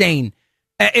it's insane.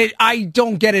 I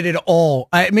don't get it at all.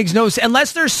 It makes no sense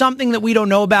unless there's something that we don't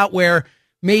know about where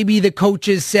maybe the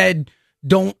coaches said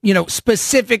don't,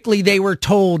 specifically they were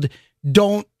told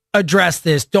don't address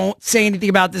this, don't say anything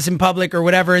about this in public or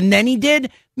whatever, and then he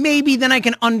did. Maybe then I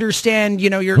can understand,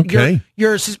 your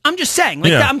I'm just saying,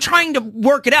 I'm trying to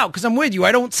work it out because I'm with you.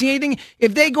 I don't see anything.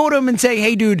 If they go to him and say,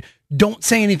 hey, dude, don't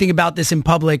say anything about this in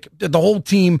public, the whole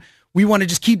team, we want to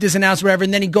just keep this announced or whatever,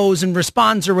 and then he goes and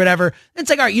responds or whatever, it's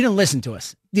like, all right, you didn't listen to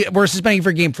us. We're suspending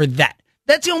for a game for that.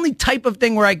 That's the only type of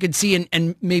thing where I could see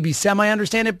and maybe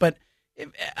semi-understand it, but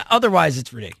otherwise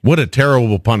it's ridiculous. What a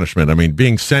terrible punishment. I mean,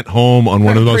 being sent home on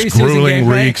one of those grueling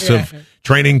weeks of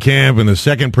training camp and the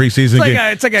second preseason game.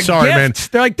 It's like a Sorry, gift. man.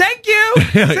 They're like, thank you.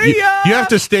 See ya. You have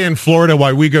to stay in Florida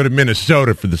while we go to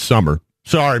Minnesota for the summer.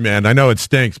 Sorry, man. I know it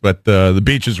stinks, but the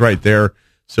beach is right there.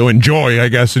 So enjoy, I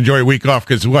guess. Enjoy a week off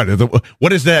because what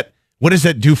is that? What does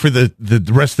that do for the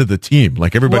rest of the team?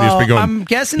 Like everybody's been going. I'm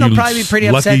guessing they'll probably be pretty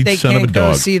upset they can't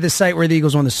go see the site where the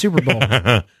Eagles won the Super Bowl.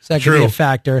 So that could be a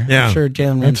factor. Yeah, I'm sure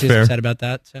Jalen Ramsey is upset about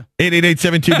that. So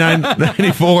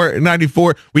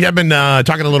 888-729-9494. We have been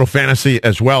talking a little fantasy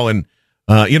as well, and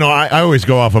I always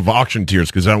go off of auction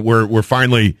tiers because we're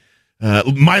finally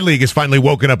my league has finally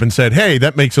woken up and said, hey,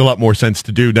 that makes a lot more sense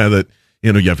to do now that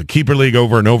you have a keeper league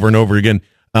over and over and over again.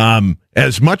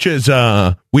 As much as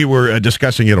we were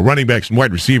discussing, running backs and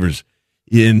wide receivers,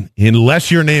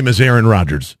 unless your name is Aaron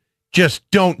Rodgers, just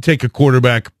don't take a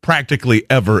quarterback practically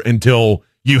ever until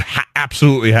you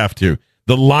absolutely have to.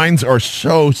 The lines are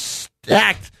so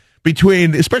stacked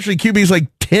between, especially QBs like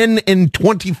 10 and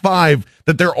 25,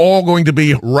 that they're all going to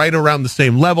be right around the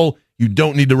same level. You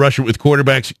don't need to rush it with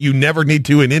quarterbacks. You never need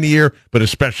to in any year, but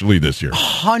especially this year.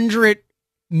 100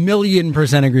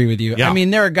 million% agree with you. Yeah. I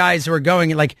mean, there are guys who are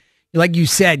going like, like you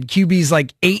said, QBs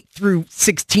like 8 through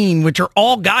 16, which are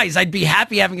all guys I'd be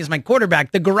happy having as my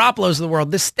quarterback. The Garoppolos of the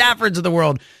world, the Staffords of the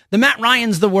world, the Matt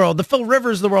Ryans of the world, the Phil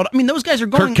Rivers of the world. I mean, those guys are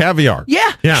going... Kirk Caviar.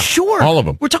 Yeah, sure. All of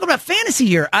them. We're talking about fantasy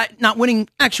here, not winning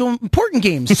actual important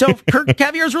games. So Kirk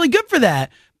Caviar is really good for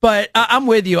that. But I'm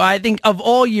with you. I think of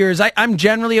all years, I'm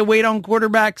generally a wait on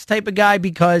quarterbacks type of guy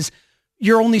because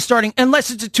you're only starting,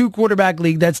 unless it's a 2-quarterback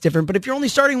league, that's different. But if you're only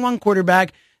starting 1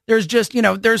 quarterback, there's just,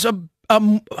 there's a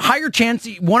higher chance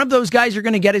one of those guys you're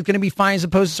going to get is going to be fine as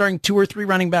opposed to starting 2 or 3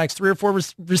 running backs, 3 or 4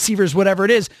 receivers, whatever it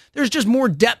is. There's just more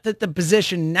depth at the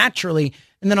position naturally.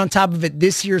 And then on top of it,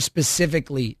 this year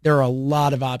specifically, there are a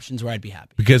lot of options where I'd be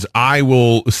happy. Because I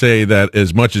will say that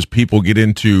as much as people get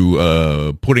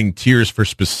into putting tiers for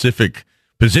specific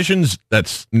positions,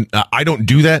 I don't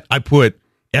do that. I put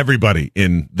everybody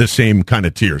in the same kind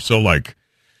of tier. So like,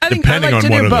 depending on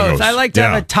one of those. I like to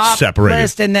have a top separated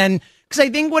list and then... Because I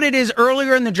think what it is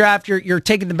earlier in the draft, you're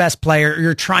taking the best player,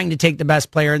 you're trying to take the best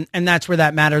player, and that's where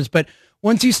that matters. But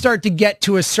once you start to get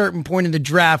to a certain point in the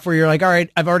draft where you're like, all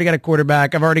right, I've already got a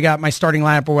quarterback, I've already got my starting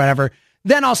lineup or whatever,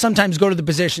 then I'll sometimes go to the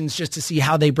positions just to see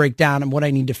how they break down and what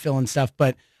I need to fill and stuff.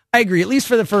 But I agree, at least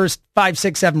for the first 5,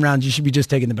 6, 7 rounds, you should be just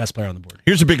taking the best player on the board.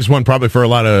 Here's the biggest one probably for a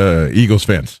lot of Eagles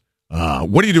fans.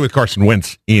 What do you do with Carson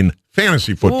Wentz in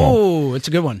fantasy football? Oh, it's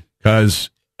a good one. Because,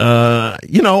 I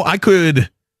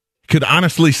could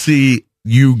honestly see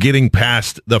you getting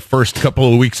past the first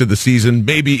couple of weeks of the season.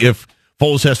 Maybe if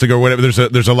Foles has to go, whatever.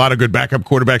 There's a lot of good backup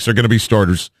quarterbacks that are going to be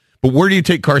starters. But where do you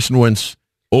take Carson Wentz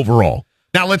overall?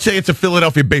 Now, let's say it's a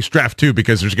Philadelphia-based draft too,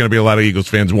 because there's going to be a lot of Eagles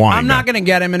fans wanting. I'm not going to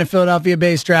get him in a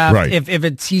Philadelphia-based draft. Right.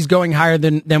 If he's going higher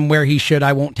than where he should,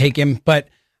 I won't take him. But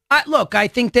I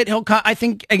think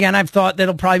that I've thought that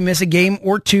he'll probably miss a game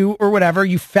or 2 or whatever.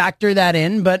 You factor that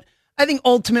in, but. I think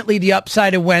ultimately the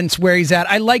upside of Wentz, where he's at,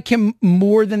 I like him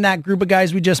more than that group of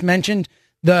guys we just mentioned,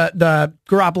 the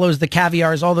Garoppolos, the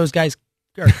Caviars, all those guys.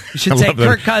 You should say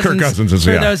Kirk Cousins. Kirk Cousins is,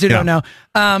 for those who don't know.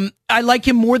 I like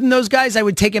him more than those guys. I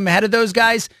would take him ahead of those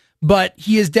guys, but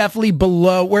he is definitely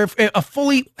below where a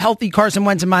fully healthy Carson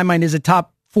Wentz in my mind is a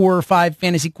top 4 or 5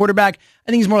 fantasy quarterback.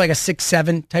 I think he's more like a 6,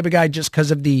 7 type of guy just because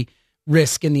of the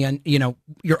risk and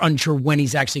you're unsure when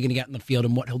he's actually going to get in the field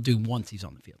and what he'll do once he's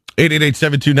on the field.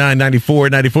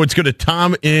 888-729-9494. Let's go to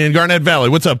Tom in Garnett Valley.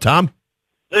 What's up, Tom?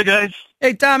 Hey, guys.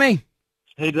 Hey, Tommy.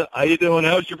 Hey, how you doing?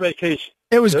 How was your vacation?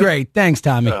 It was great. Thanks,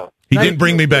 Tommy. He didn't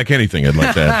bring me back anything. I'd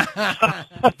like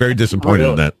that. Very disappointed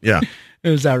in that. Yeah. It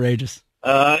was outrageous.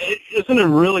 Isn't it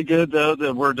really good, though,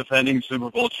 that we're defending Super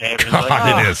Bowl champions?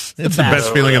 God, it is. It's the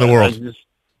best feeling in the world.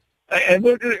 And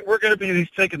we're going to be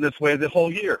thinking this way the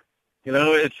whole year.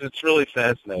 It's really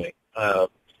fascinating. And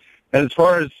as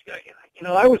far as,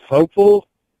 I was hopeful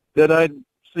that I'd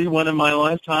see one in my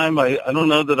lifetime. I don't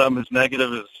know that I'm as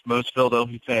negative as most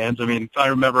Philadelphia fans. I mean, I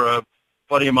remember a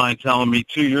buddy of mine telling me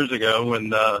 2 years ago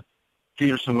when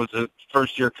Peterson was a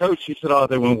first-year coach, he said,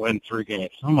 they won't win 3 games.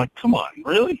 I'm like, come on,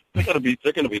 really? They're going to be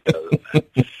better than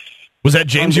that. Was that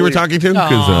James you were talking to?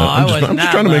 Because I'm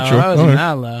just trying to make sure. I wasn't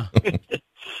that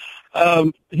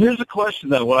low. Here's a question,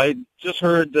 though. I just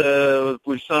heard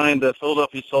we signed a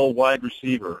Philadelphia Soul wide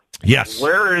receiver. Yes.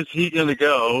 Where is he going to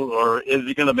go, or is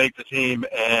he going to make the team?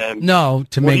 And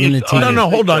making the team. No,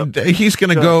 hold on. He's going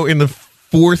to go in the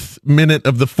 4th minute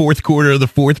of the 4th quarter of the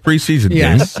 4th preseason game.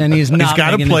 Yes, and he's not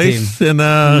got making a place the team.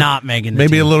 And not making the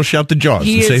maybe team. a little shout to Jaws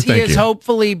and say thank you. He is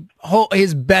hopefully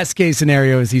his best case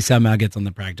scenario is he somehow gets on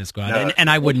the practice squad, and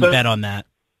I wouldn't bet on that.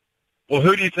 Well,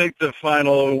 who do you think the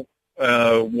final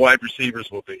wide receivers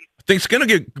will be? I think it's going to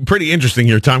get pretty interesting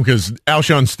here, Tom, because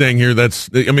Alshon's staying here.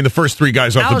 The first 3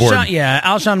 guys off the board. Yeah,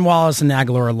 Alshon, Wallace, and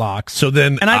Aguilar are locks. So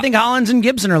then, and I think Hollins and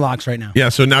Gibson are locks right now. Yeah,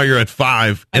 so now you're at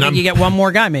 5. I think you get one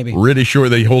more guy, maybe. Pretty sure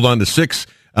they hold on to 6.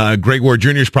 Greg Ward Jr.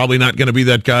 is probably not going to be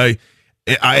that guy.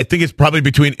 I think it's probably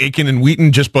between Aiken and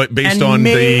Wheaton, just based on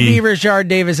maybe Rashard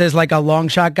Davis is like a long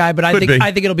shot guy, but I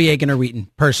think it'll be Aiken or Wheaton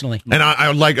personally. And I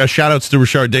would like a shout outs to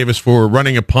Rashard Davis for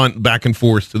running a punt back and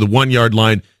forth to the 1-yard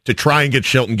line to try and get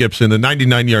Shelton Gibson a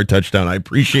 99-yard touchdown. I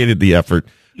appreciated the effort.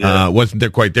 Yeah. Wasn't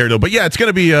there quite there though, but yeah, it's going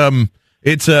to be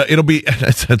it'll be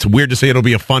it's weird to say it'll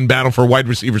be a fun battle for wide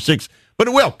receiver 6, but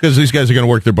it will because these guys are going to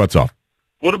work their butts off.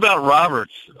 What about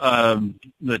Roberts,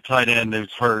 the tight end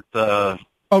who's hurt?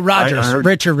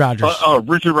 Richard Rodgers.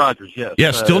 Richard Rodgers, yes.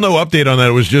 Yeah, still no update on that.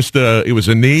 It was just it was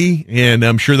a knee, and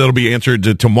I'm sure that'll be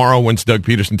answered tomorrow once Doug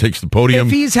Peterson takes the podium.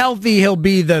 If he's healthy, he'll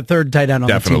be the 3rd tight end on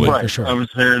the team for sure. I was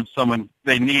hearing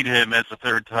they need him as a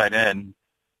 3rd tight end.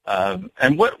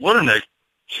 And what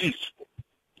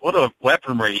a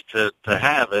weaponry to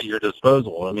have at your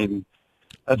disposal. I mean,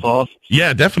 that's awesome.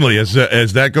 Yeah, definitely. As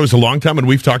that goes a long time, and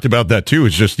we've talked about that too.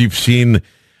 It's just you've seen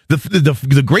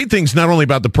the great thing's not only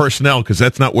about the personnel, because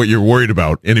that's not what you're worried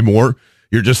about anymore.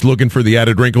 You're just looking for the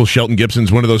added wrinkle. Shelton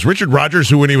Gibson's one of those. Richard Rodgers,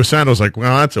 who when he was signed, I was like,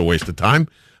 well, that's a waste of time.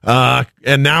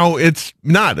 And now it's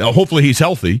not. Hopefully he's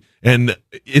healthy. And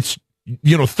it's,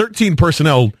 13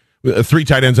 personnel, 3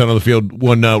 tight ends out on the field,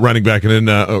 1 running back, and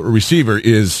then a receiver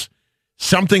is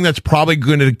something that's probably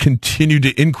going to continue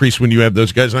to increase when you have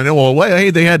those guys. And I know,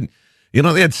 they had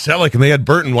Selleck and they had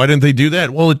Burton. Why didn't they do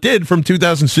that? Well, it did from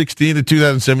 2016 to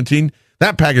 2017.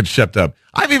 That package stepped up.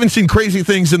 I've even seen crazy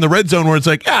things in the red zone where it's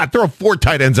like, throw 4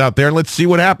 tight ends out there and let's see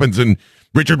what happens. And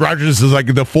Richard Rodgers is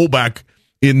like the fullback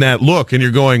in that look. And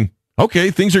you're going, okay,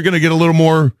 things are going to get a little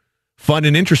more fun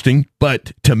and interesting.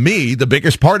 But to me, the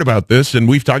biggest part about this, and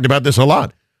we've talked about this a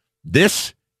lot,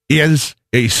 this is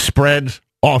a spread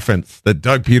offense that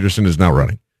Doug Peterson is now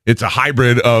running. It's a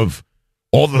hybrid of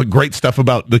all the great stuff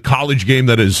about the college game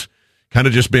that has kind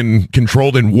of just been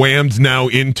controlled and whammed now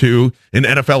into an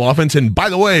NFL offense. And by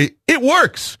the way, it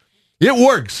works. It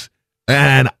works.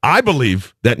 And I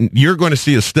believe that you're going to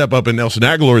see a step up in Nelson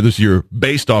Aguilar this year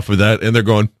based off of that. And they're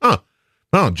going,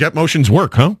 jet motions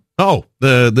work, huh? Oh,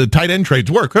 the tight end trades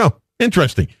work. Oh,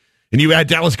 interesting. And you add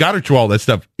Dallas Goedert to all that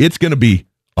stuff. It's going to be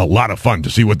a lot of fun to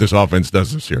see what this offense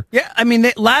does this year. Yeah, I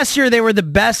mean, last year they were the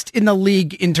best in the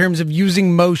league in terms of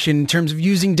using motion, in terms of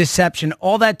using deception,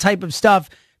 all that type of stuff.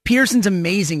 Pearson's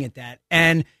amazing at that.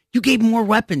 And you gave more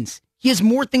weapons. He has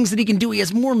more things that he can do. He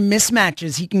has more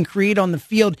mismatches he can create on the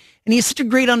field. And he has such a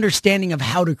great understanding of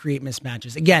how to create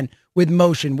mismatches. Again, with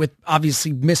motion, with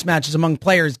obviously mismatches among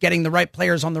players, getting the right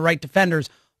players on the right defenders,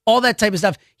 all that type of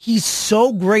stuff. He's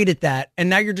so great at that. And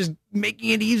now you're just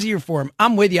making it easier for him.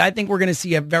 I'm with you. I think we're going to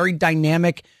see a very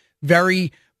dynamic,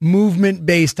 very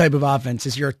movement-based type of offense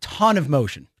this year. A ton of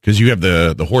motion. Because you have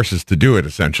the horses to do it,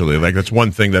 essentially. Like, that's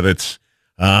one thing that it's,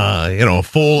 a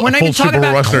full Super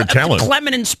Bowl roster talent.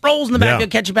 Clement and Sproles in the back to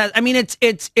catch a pass. I mean, it's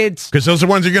because those are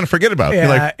the ones you're going to forget about.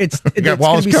 Yeah, it's going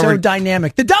to be so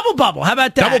dynamic. The double bubble. How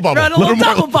about that? Double bubble. Run a little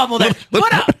double bubble there.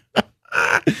 What up?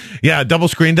 Yeah, double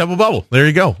screen, double bubble. There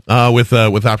you go. With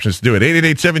options to do it.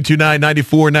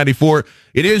 888-729-9494.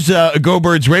 It is Go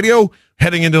Birds Radio.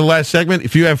 Heading into the last segment.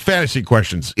 If you have fantasy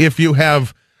questions, if you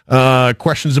have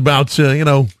questions about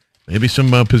maybe some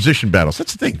position battles.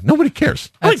 That's the thing. Nobody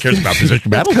cares. Nobody cares about position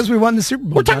battles. Because we won the Super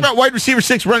Bowl. We're talking about wide receiver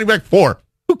 6, running back 4.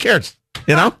 Who cares?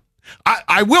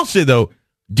 I will say, though,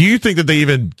 do you think that they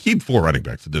even keep 4 running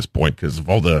backs at this point because of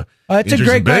all the that's a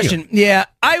great question. Yeah,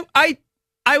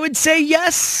 I would say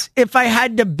yes if I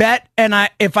had to bet, and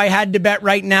if I had to bet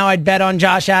right now, I'd bet on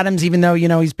Josh Adams, even though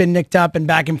he's been nicked up and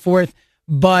back and forth.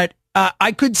 But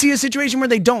I could see a situation where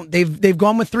they don't. They've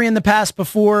gone with 3 in the past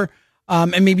before.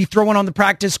 And maybe throw one on the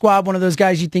practice squad, one of those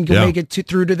guys you think you'll make it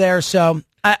through to there. So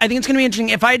I think it's going to be interesting.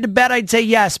 If I had to bet, I'd say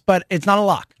yes, but it's not a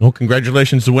lock. Well,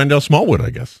 congratulations to Wendell Smallwood, I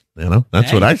guess.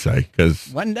 That's what I say,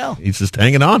 because Wendell, he's just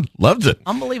hanging on. Loves it.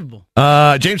 Unbelievable.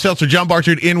 James Seltzer, John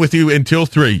Barchard in with you until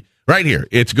 3. Right here.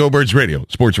 It's Go Birds Radio,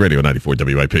 Sports Radio 94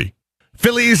 WIP.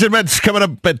 Phillies and Mets coming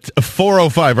up at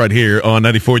 4:05 right here on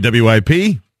 94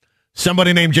 WIP.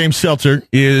 Somebody named James Seltzer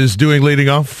is doing leading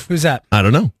off. Who's that? I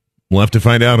don't know. We'll have to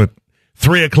find out at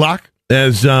 3 o'clock.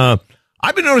 As I've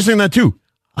been noticing that too.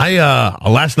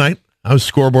 Last night I was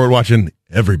scoreboard watching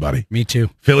everybody. Me too.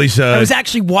 Phillies. I was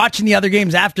actually watching the other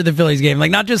games after the Phillies game, like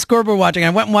not just scoreboard watching.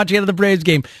 I went and watched the end of the Braves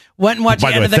game. Went and watched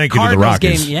the end of the Cardinals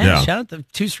game. Yeah, shout out to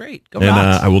 2 straight. Go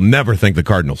Rocks. I will never thank the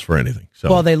Cardinals for anything. So.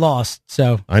 Well, they lost.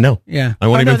 So I know. Yeah, I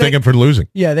won't even thank them for losing.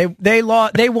 Yeah, they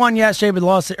lost. They won yesterday, but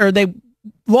lost. Or they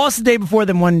lost the day before,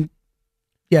 then won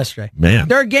yesterday. Man,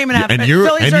 they're a game and a half. And you're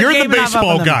the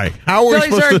baseball guy. How are we supposed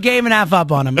to? Phillies are a game and a half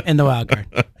up on them in the wild card.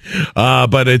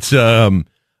 But it's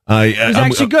it was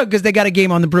actually good because they got a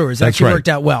game on the Brewers. It actually worked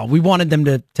out well. We wanted them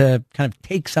to kind of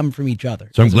take some from each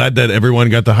other. So I'm glad that everyone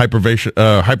got the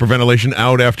hyperventilation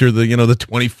out after the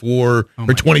 24 or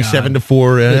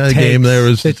 27-4 game. There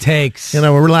was it takes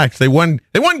relax. They won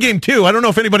game 2. I don't know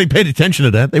if anybody paid attention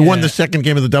to that. They won the second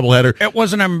game of the doubleheader. It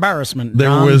was an embarrassment. There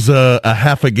was a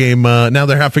half a game. Now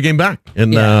they're half a game back,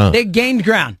 and they gained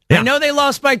ground. Yeah. I know they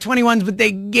lost by 21s, but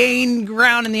they gained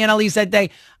ground in the NL East that day.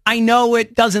 I know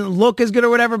it doesn't look as good or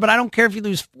whatever, but I don't care if you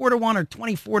lose 4-1 or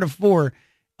 24-4.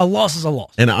 A loss is a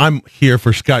loss. And I'm here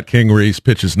for Scott Kingery's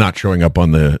pitches not showing up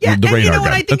on the radar guide.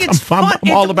 I think it's fun.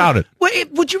 I'm all about it.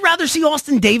 Would you rather see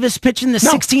Austin Davis pitch in the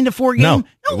 16-4 game? No,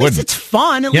 at least it's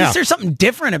fun. At least there's something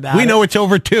different about it. We know it's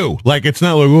over 2. Like, it's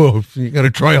not like, whoa, you got to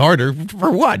try harder.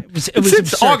 For what?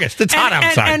 It's August. It's hot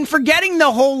outside. And forgetting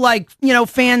the whole,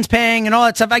 fans paying and all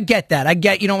that stuff, I get that. I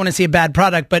get you don't want to see a bad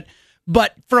product, but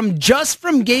from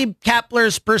Gabe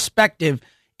Kapler's perspective,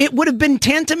 it would have been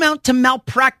tantamount to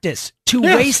malpractice to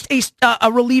waste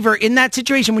a reliever in that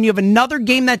situation when you have another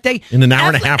game that day. In an hour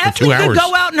and a half or 2 hours. Could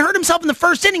go out and hurt himself in the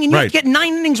first inning, and you get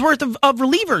 9 innings worth of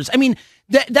relievers. I mean,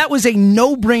 that was a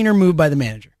no-brainer move by the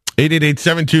manager.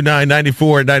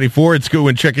 888-729-9494. Let's go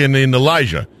and check in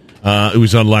Elijah,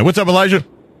 who's on the line. What's up, Elijah?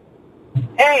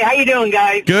 Hey, how you doing,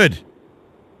 guys? Good.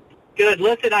 Good.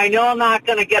 Listen, I know I'm not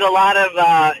going to get a lot of,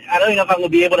 I don't know if I'm going to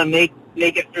be able to make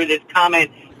it through this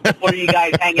comment before you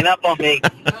guys hanging up on me.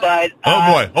 But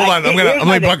oh boy, hold on, I'm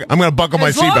gonna buckle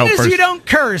my seatbelt first. As long as you don't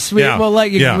curse, we'll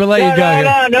let you go. No,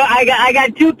 I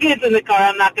got 2 kids in the car.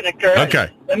 I'm not going to curse.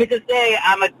 Okay. Let me just say,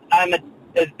 I'm as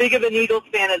big of an Eagles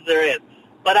fan as there is.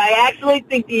 But I actually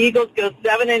think the Eagles go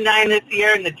 7-9 this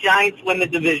year, and the Giants win the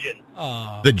division.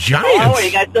 The Giants? Oh, are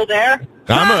you guys still there?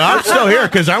 I'm still here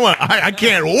because I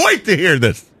can't wait to hear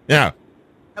this. Yeah.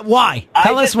 Why?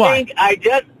 Tell us why.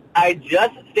 I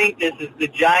just think this is the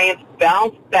Giants'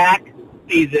 bounce back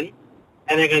season,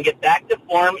 and they're going to get back to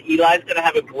form. Eli's going to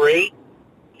have a great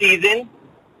season.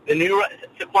 The new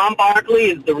Saquon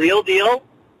Barkley is the real deal,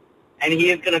 and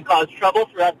he is going to cause trouble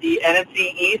throughout the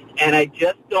NFC East, and I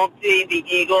just don't see the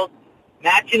Eagles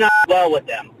matching up well with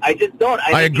them. I just don't.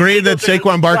 I agree that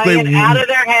Saquon Barkley out of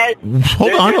their heads.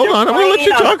 Hold on. I'm going to let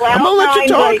you talk.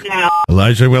 Right now.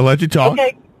 Elijah, we'll let you talk.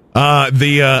 Okay.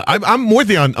 I'm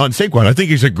with you on Saquon. I think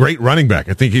he's a great running back.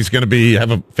 I think he's going to have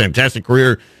a fantastic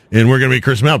career, and we're going to be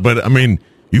cursing him out. But I mean,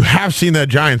 you have seen that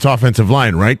Giants offensive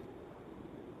line, right?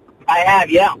 I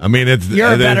have, yeah. I mean,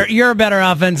 you're a better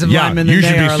offensive lineman than you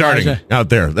should they be are, starting Elijah. out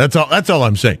there. That's all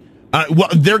I'm saying. Well,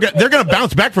 they're going to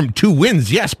bounce back from 2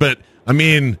 wins, yes, but I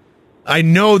mean, I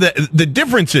know that the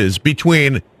difference is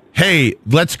between, hey,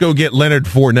 let's go get Leonard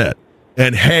Fournette,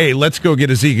 and hey, let's go get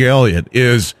Ezekiel Elliott,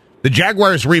 is the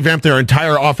Jaguars revamped their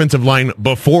entire offensive line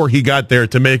before he got there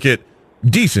to make it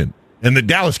decent. And the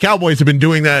Dallas Cowboys have been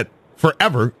doing that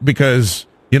forever because,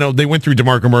 they went through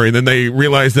DeMarco Murray, and then they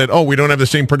realized that, we don't have the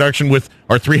same production with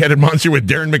our 3-headed monster with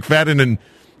Darren McFadden and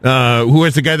who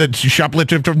is the guy that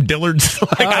shoplifted from Dillard's?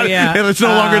 It's no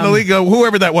longer in the league.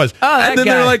 Whoever that was. And then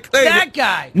they're like, hey, that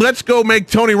guy. Let's go make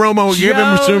Tony Romo give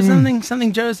him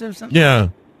something Joseph. Something. Yeah.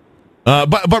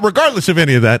 But regardless of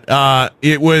any of that,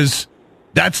 it was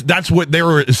that's what they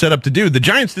were set up to do. The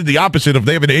Giants did the opposite of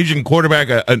they have an aging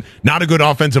quarterback, not a good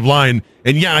offensive line,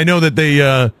 and I know that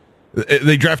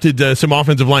they drafted some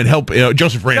offensive line help.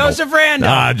 Joseph Randle.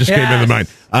 Just came into mind.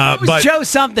 It was Joe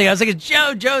something. I was like, it's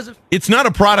Joseph. It's not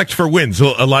a product for wins,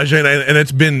 Elijah, and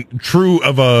it's been true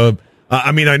of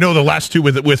I know the last 2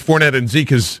 with Fournette and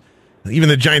Zeke is even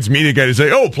the Giants media guy to say,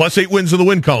 +8 wins in the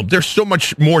win column. There's so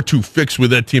much more to fix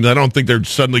with that team that I don't think they're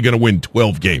suddenly going to win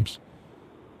 12 games.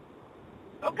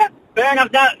 Okay, fair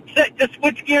enough. Now, just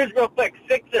switch gears real quick.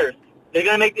 Sixers. How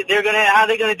are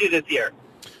they going to do this year?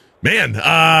 Man,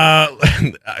 I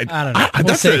don't know.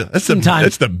 That's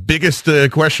the biggest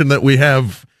question that we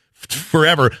have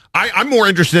forever. I'm more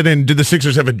interested in, do the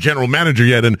Sixers have a general manager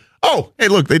yet? And hey,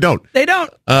 look, they don't. They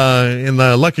don't. And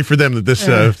lucky for them that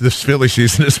this Philly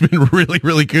season has been really,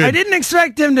 really good. I didn't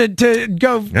expect him to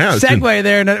go segue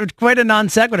there, and it was quite a non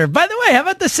sequitur. By the way, how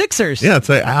about the Sixers? Yeah, it's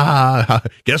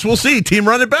guess we'll see. Team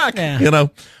run it back. Yeah.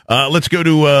 Let's go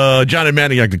to John and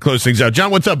Manioc to close things out.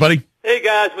 John, what's up, buddy? Hey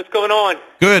guys, what's going on?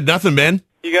 Good, nothing, man.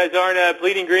 You guys aren't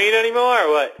Bleeding Green anymore,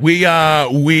 or what? We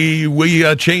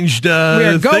changed. We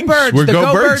are Go things. Birds. We're the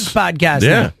Go Birds podcast.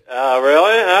 Yeah. Oh,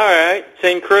 really? All right.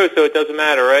 Same crew, so it doesn't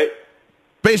matter, right?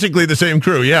 Basically the same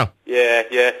crew. Yeah. Yeah.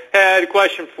 Hey, I had a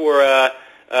question for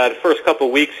the first couple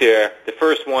of weeks here. The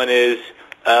first one is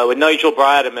with Nigel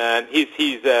Bradham, man. He's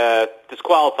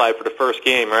disqualified for the first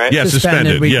game, right? Yeah,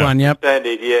 suspended. Week 1. Yep.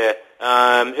 Suspended. Yeah.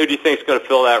 Who do you think is going to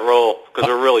fill that role? Because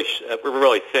we're really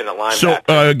thin at linebacker. So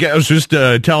I was just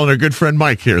telling our good friend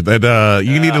Mike here that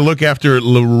you need to look after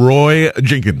Leroy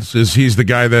Jenkins, as he's the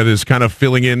guy that is kind of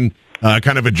filling in,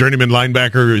 kind of a journeyman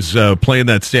linebacker, is playing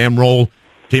that Sam role.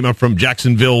 Came up from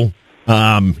Jacksonville.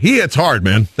 He hits hard,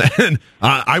 man. And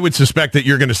I would suspect that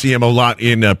you're going to see him a lot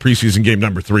in preseason game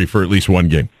number 3 for at least one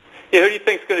game. Yeah, who do you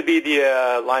think is going to be the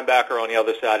linebacker on the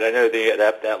other side? I know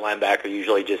that linebacker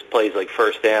usually just plays like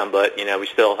first down, but we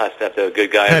still have to have a good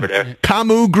guy over there.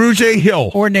 Kamu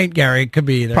Grugier-Hill or Nate Gary could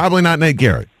be either. Probably not Nate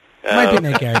Gary. Might be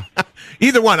Nate Gary.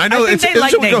 Either one. I know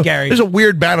Nate Gary. There's a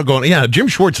weird battle going. Yeah, Jim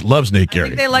Schwartz loves Nate Gary. I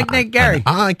think they like Nate Gary.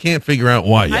 I can't figure out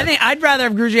why yet. I think I'd rather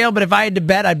have Grugier, but if I had to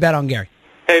bet, I'd bet on Gary.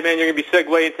 Hey man, you're going to be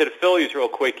segueing into the Phillies real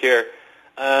quick here.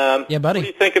 Yeah, buddy. What do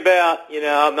you think about?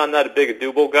 I'm not a big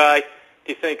Adubel guy.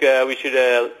 Do you think we should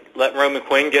let Roman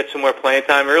Quinn get some more playing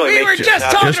time? Really, we were just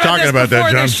talking about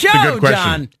that, John. Show, it's a good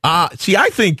question. See, I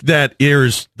think that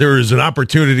there is an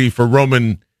opportunity for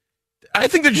Roman. I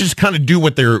think they just kind of do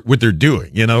what they're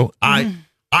doing. You know,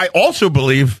 I also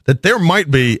believe that there might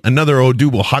be another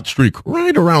Odubel hot streak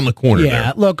right around the corner. Yeah,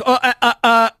 there. Look,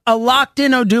 a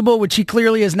locked-in Odubel, which he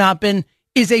clearly has not been,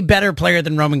 is a better player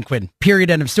than Roman Quinn. Period.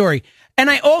 End of story. And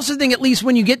I also think, at least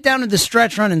when you get down to the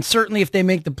stretch run, and certainly if they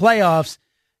make the playoffs,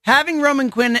 having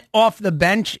Roman Quinn off the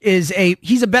bench he's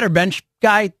a better bench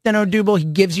guy than Odubel. He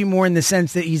gives you more in the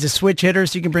sense that he's a switch hitter,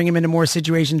 so you can bring him into more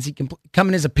situations. He can come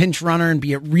in as a pinch runner and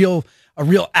be a real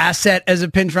asset as a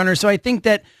pinch runner. So I think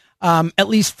that at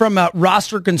least from a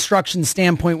roster construction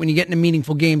standpoint, when you get into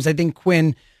meaningful games, I think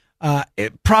Quinn,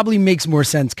 it probably makes more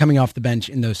sense coming off the bench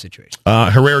in those situations.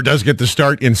 Herrera does get the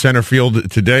start in center field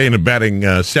today in a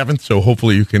batting seventh, so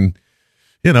hopefully you can,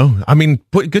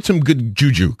 get some good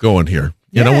juju going here.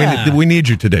 You know, we need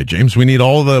you today, James. We need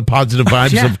all the positive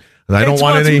vibes of. I don't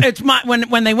want any. It's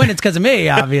when they win, it's because of me.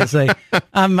 Obviously,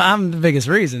 I'm the biggest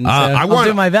reason. So I'll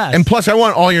do my best. And plus, I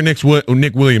want all your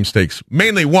Nick Williams takes.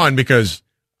 Mainly one because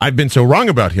I've been so wrong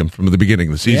about him from the beginning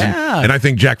of the season, and I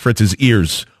think Jack Fritz's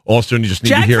ears also just need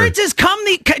to hear.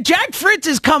 Jack Fritz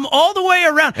has come all the way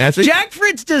around. Jack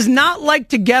Fritz does not like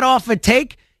to get off a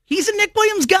take. He's a Nick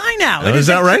Williams guy now. Is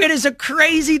that right? It is a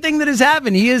crazy thing that has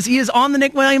happened. He is on the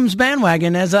Nick Williams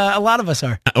bandwagon, as a lot of us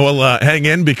are. Well, hang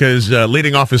in, because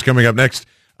leading off is coming up next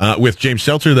with James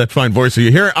Seltzer, that fine voice that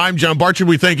you hear. I'm John Barchard.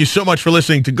 We thank you so much for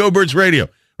listening to Go Birds Radio,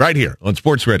 right here on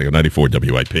Sports Radio 94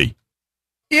 WIP.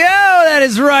 Yeah, that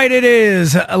is right. It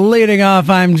is. Leading off,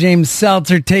 I'm James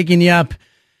Seltzer, taking you up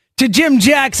to Jim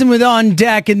Jackson with On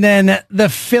Deck, and then the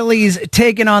Phillies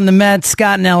taking on the Mets.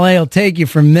 Scott in L.A. will take you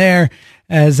from there.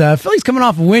 As Phillies coming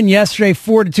off a win yesterday,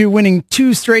 4-2, winning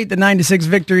 2 straight, the 9-6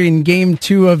 victory in Game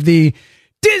 2 of the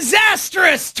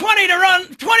disastrous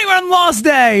 20-run loss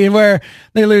day, where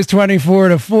they lose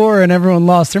 24-4, and everyone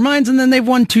lost their minds. And then they've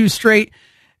won 2 straight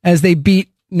as they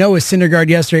beat Noah Syndergaard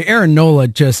yesterday. Aaron Nola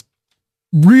just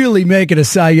really making a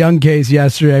Cy Young case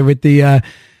yesterday with the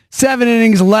 7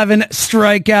 innings, 11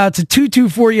 strikeouts, a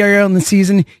 2.24 ERA in the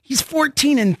season. He's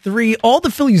 14-3. All the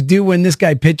Phillies do when this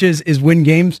guy pitches is win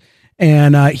games.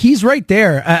 And he's right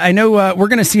there. I know we're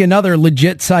going to see another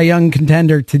legit Cy Young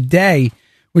contender today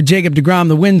with Jacob deGrom.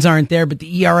 The wins aren't there, but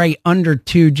the ERA under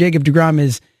 2. Jacob deGrom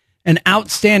is an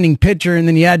outstanding pitcher, and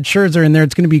then you add Scherzer in there.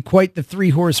 It's going to be quite the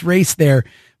 3-horse race there.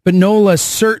 But Nola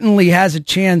certainly has a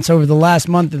chance over the last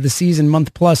month of the season,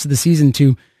 month plus of the season,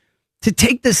 to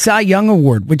take the Cy Young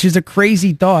Award, which is a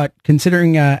crazy thought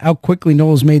considering how quickly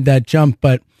Nola's made that jump.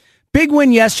 But big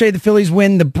win yesterday. The Phillies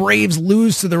win. The Braves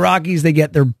lose to the Rockies. They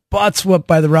get their butts whooped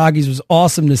by the Rockies. It was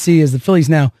awesome to see, as the Phillies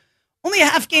now only a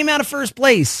half game out of first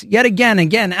place. Yet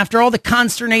again, after all the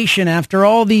consternation, after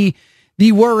all the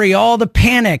worry, all the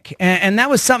panic. And that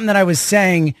was something that I was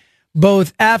saying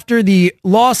both after the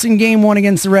loss in Game 1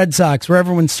 against the Red Sox, where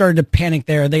everyone started to panic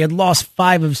there. They had lost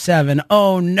 5 of 7.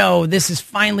 Oh, no, this is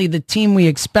finally the team we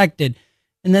expected.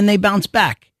 And then they bounce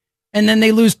back. And then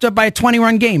they lose by a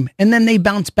 20-run game. And then they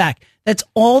bounce back. That's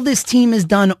all this team has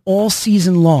done all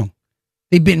season long.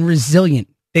 They've been resilient.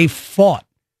 They've fought.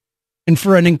 And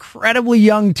for an incredibly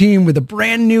young team with a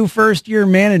brand new first-year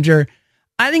manager,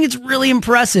 I think it's really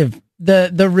impressive,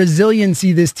 the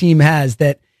resiliency this team has,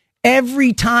 that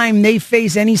every time they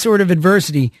face any sort of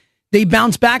adversity, they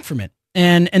bounce back from it.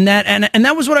 And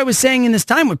that was what I was saying in this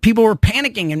time when people were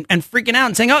panicking and freaking out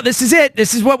and saying, oh, this is it.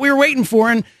 This is what we were waiting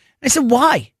for. And I said,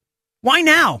 why? Why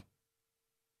now?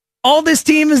 All this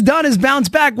team has done is bounce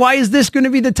back. Why is this going to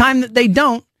be the time that they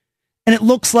don't? And it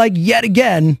looks like, yet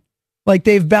again, like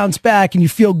they've bounced back, and you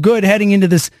feel good heading into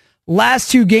this last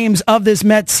 2 games of this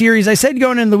Mets series. I said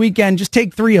going into the weekend, just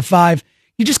take 3 of 5.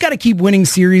 You just got to keep winning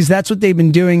series. That's what they've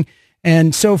been doing.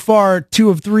 And so far, 2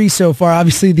 of 3 so far.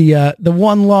 Obviously, the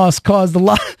one loss caused a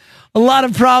lot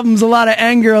of problems, a lot of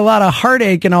anger, a lot of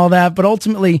heartache and all that. But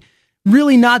ultimately,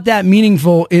 really not that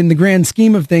meaningful in the grand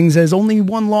scheme of things, as only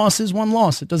 1 loss is 1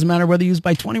 loss. It doesn't matter whether you lose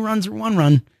by 20 runs or 1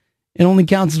 run. It only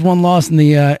counts as 1 loss in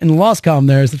the loss column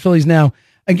there, as the Phillies now,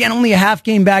 again, only a half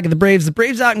game back of the Braves. The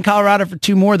Braves out in Colorado for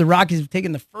 2 more. The Rockies have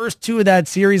taken the first 2 of that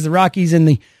series. The Rockies in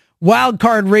the wild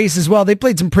card race as well. They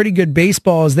played some pretty good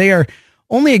baseball, as they are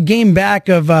only a game back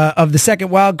of the second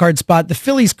wild card spot. The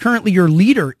Phillies currently your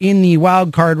leader in the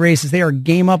wild card race, as they are a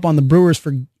game up on the Brewers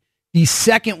for the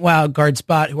second wild card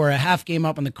spot, who are a half game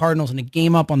up on the Cardinals and a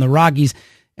game up on the Rockies.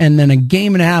 And then a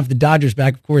game and a half, the Dodgers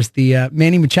back. Of course, the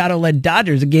Manny Machado-led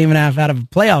Dodgers, a game and a half out of a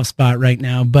playoff spot right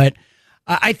now. But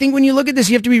I think when you look at this,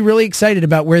 you have to be really excited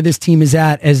about where this team is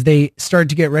at as they start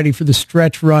to get ready for the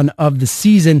stretch run of the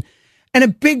season. And a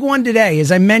big one today,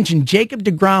 as I mentioned, Jacob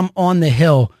deGrom on the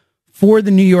hill for the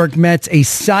New York Mets, a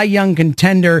Cy Young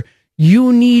contender.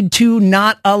 You need to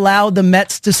not allow the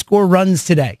Mets to score runs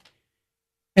today.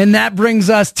 And that brings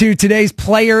us to today's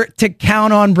player to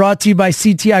count on, brought to you by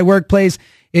CTI Workplace.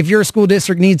 If your school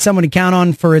district needs someone to count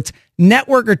on for its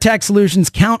network or tech solutions,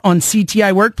 count on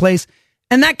CTI Workplace.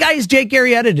 And that guy is Jake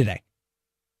Arrieta today.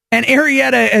 And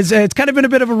Arrieta, it's kind of been a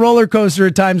bit of a roller coaster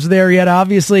at times with Arrieta.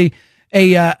 Obviously,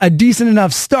 a decent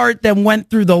enough start, then went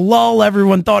through the lull.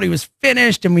 Everyone thought he was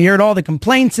finished, and we heard all the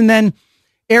complaints. And then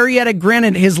Arrieta,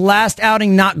 granted, his last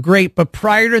outing, not great, but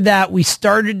prior to that, we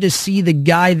started to see the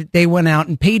guy that they went out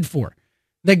and paid for.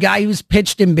 The guy who's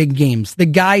pitched in big games. The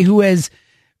guy who has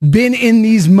been in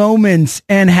these moments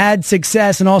and had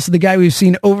success, and also the guy we've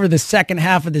seen over the second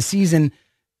half of the season,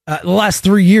 the last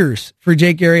 3 years for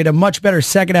Jake Arrieta. Much better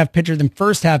second-half pitcher than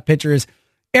first-half pitcher. Is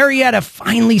Arrieta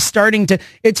finally starting to...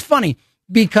 It's funny,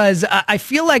 because I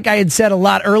feel like I had said a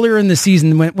lot earlier in the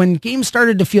season when games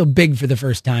started to feel big for the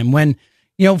first time, when,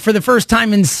 you know, for the first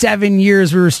time in 7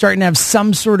 years, we were starting to have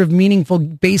some sort of meaningful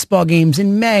baseball games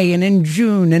in May and in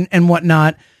June and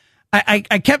whatnot. I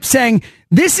kept saying,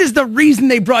 this is the reason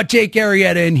they brought Jake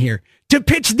Arrieta in here, to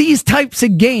pitch these types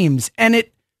of games. And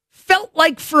it felt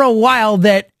like for a while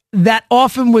that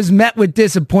often was met with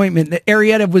disappointment, that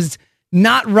Arrieta was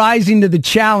not rising to the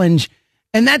challenge.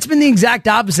 And that's been the exact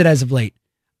opposite as of late.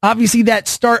 Obviously, that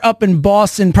start up in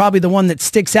Boston, probably the one that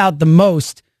sticks out the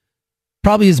most,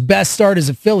 probably his best start as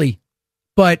a Philly.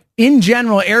 But in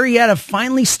general, Arrieta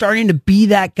finally starting to be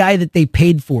that guy that they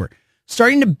paid for.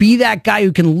 Starting to be that guy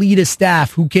who can lead a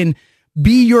staff, who can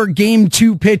be your game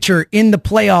 2 pitcher in the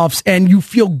playoffs, and you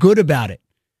feel good about it.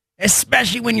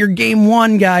 Especially when your game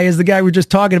 1 guy is the guy we're just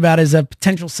talking about as a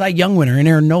potential Cy Young winner in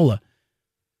Aaron Nola.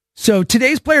 So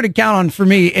today's player to count on for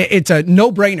me, it's a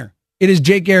no-brainer. It is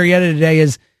Jake Arrieta today,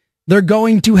 as they're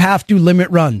going to have to limit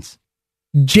runs.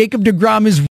 Jacob deGrom is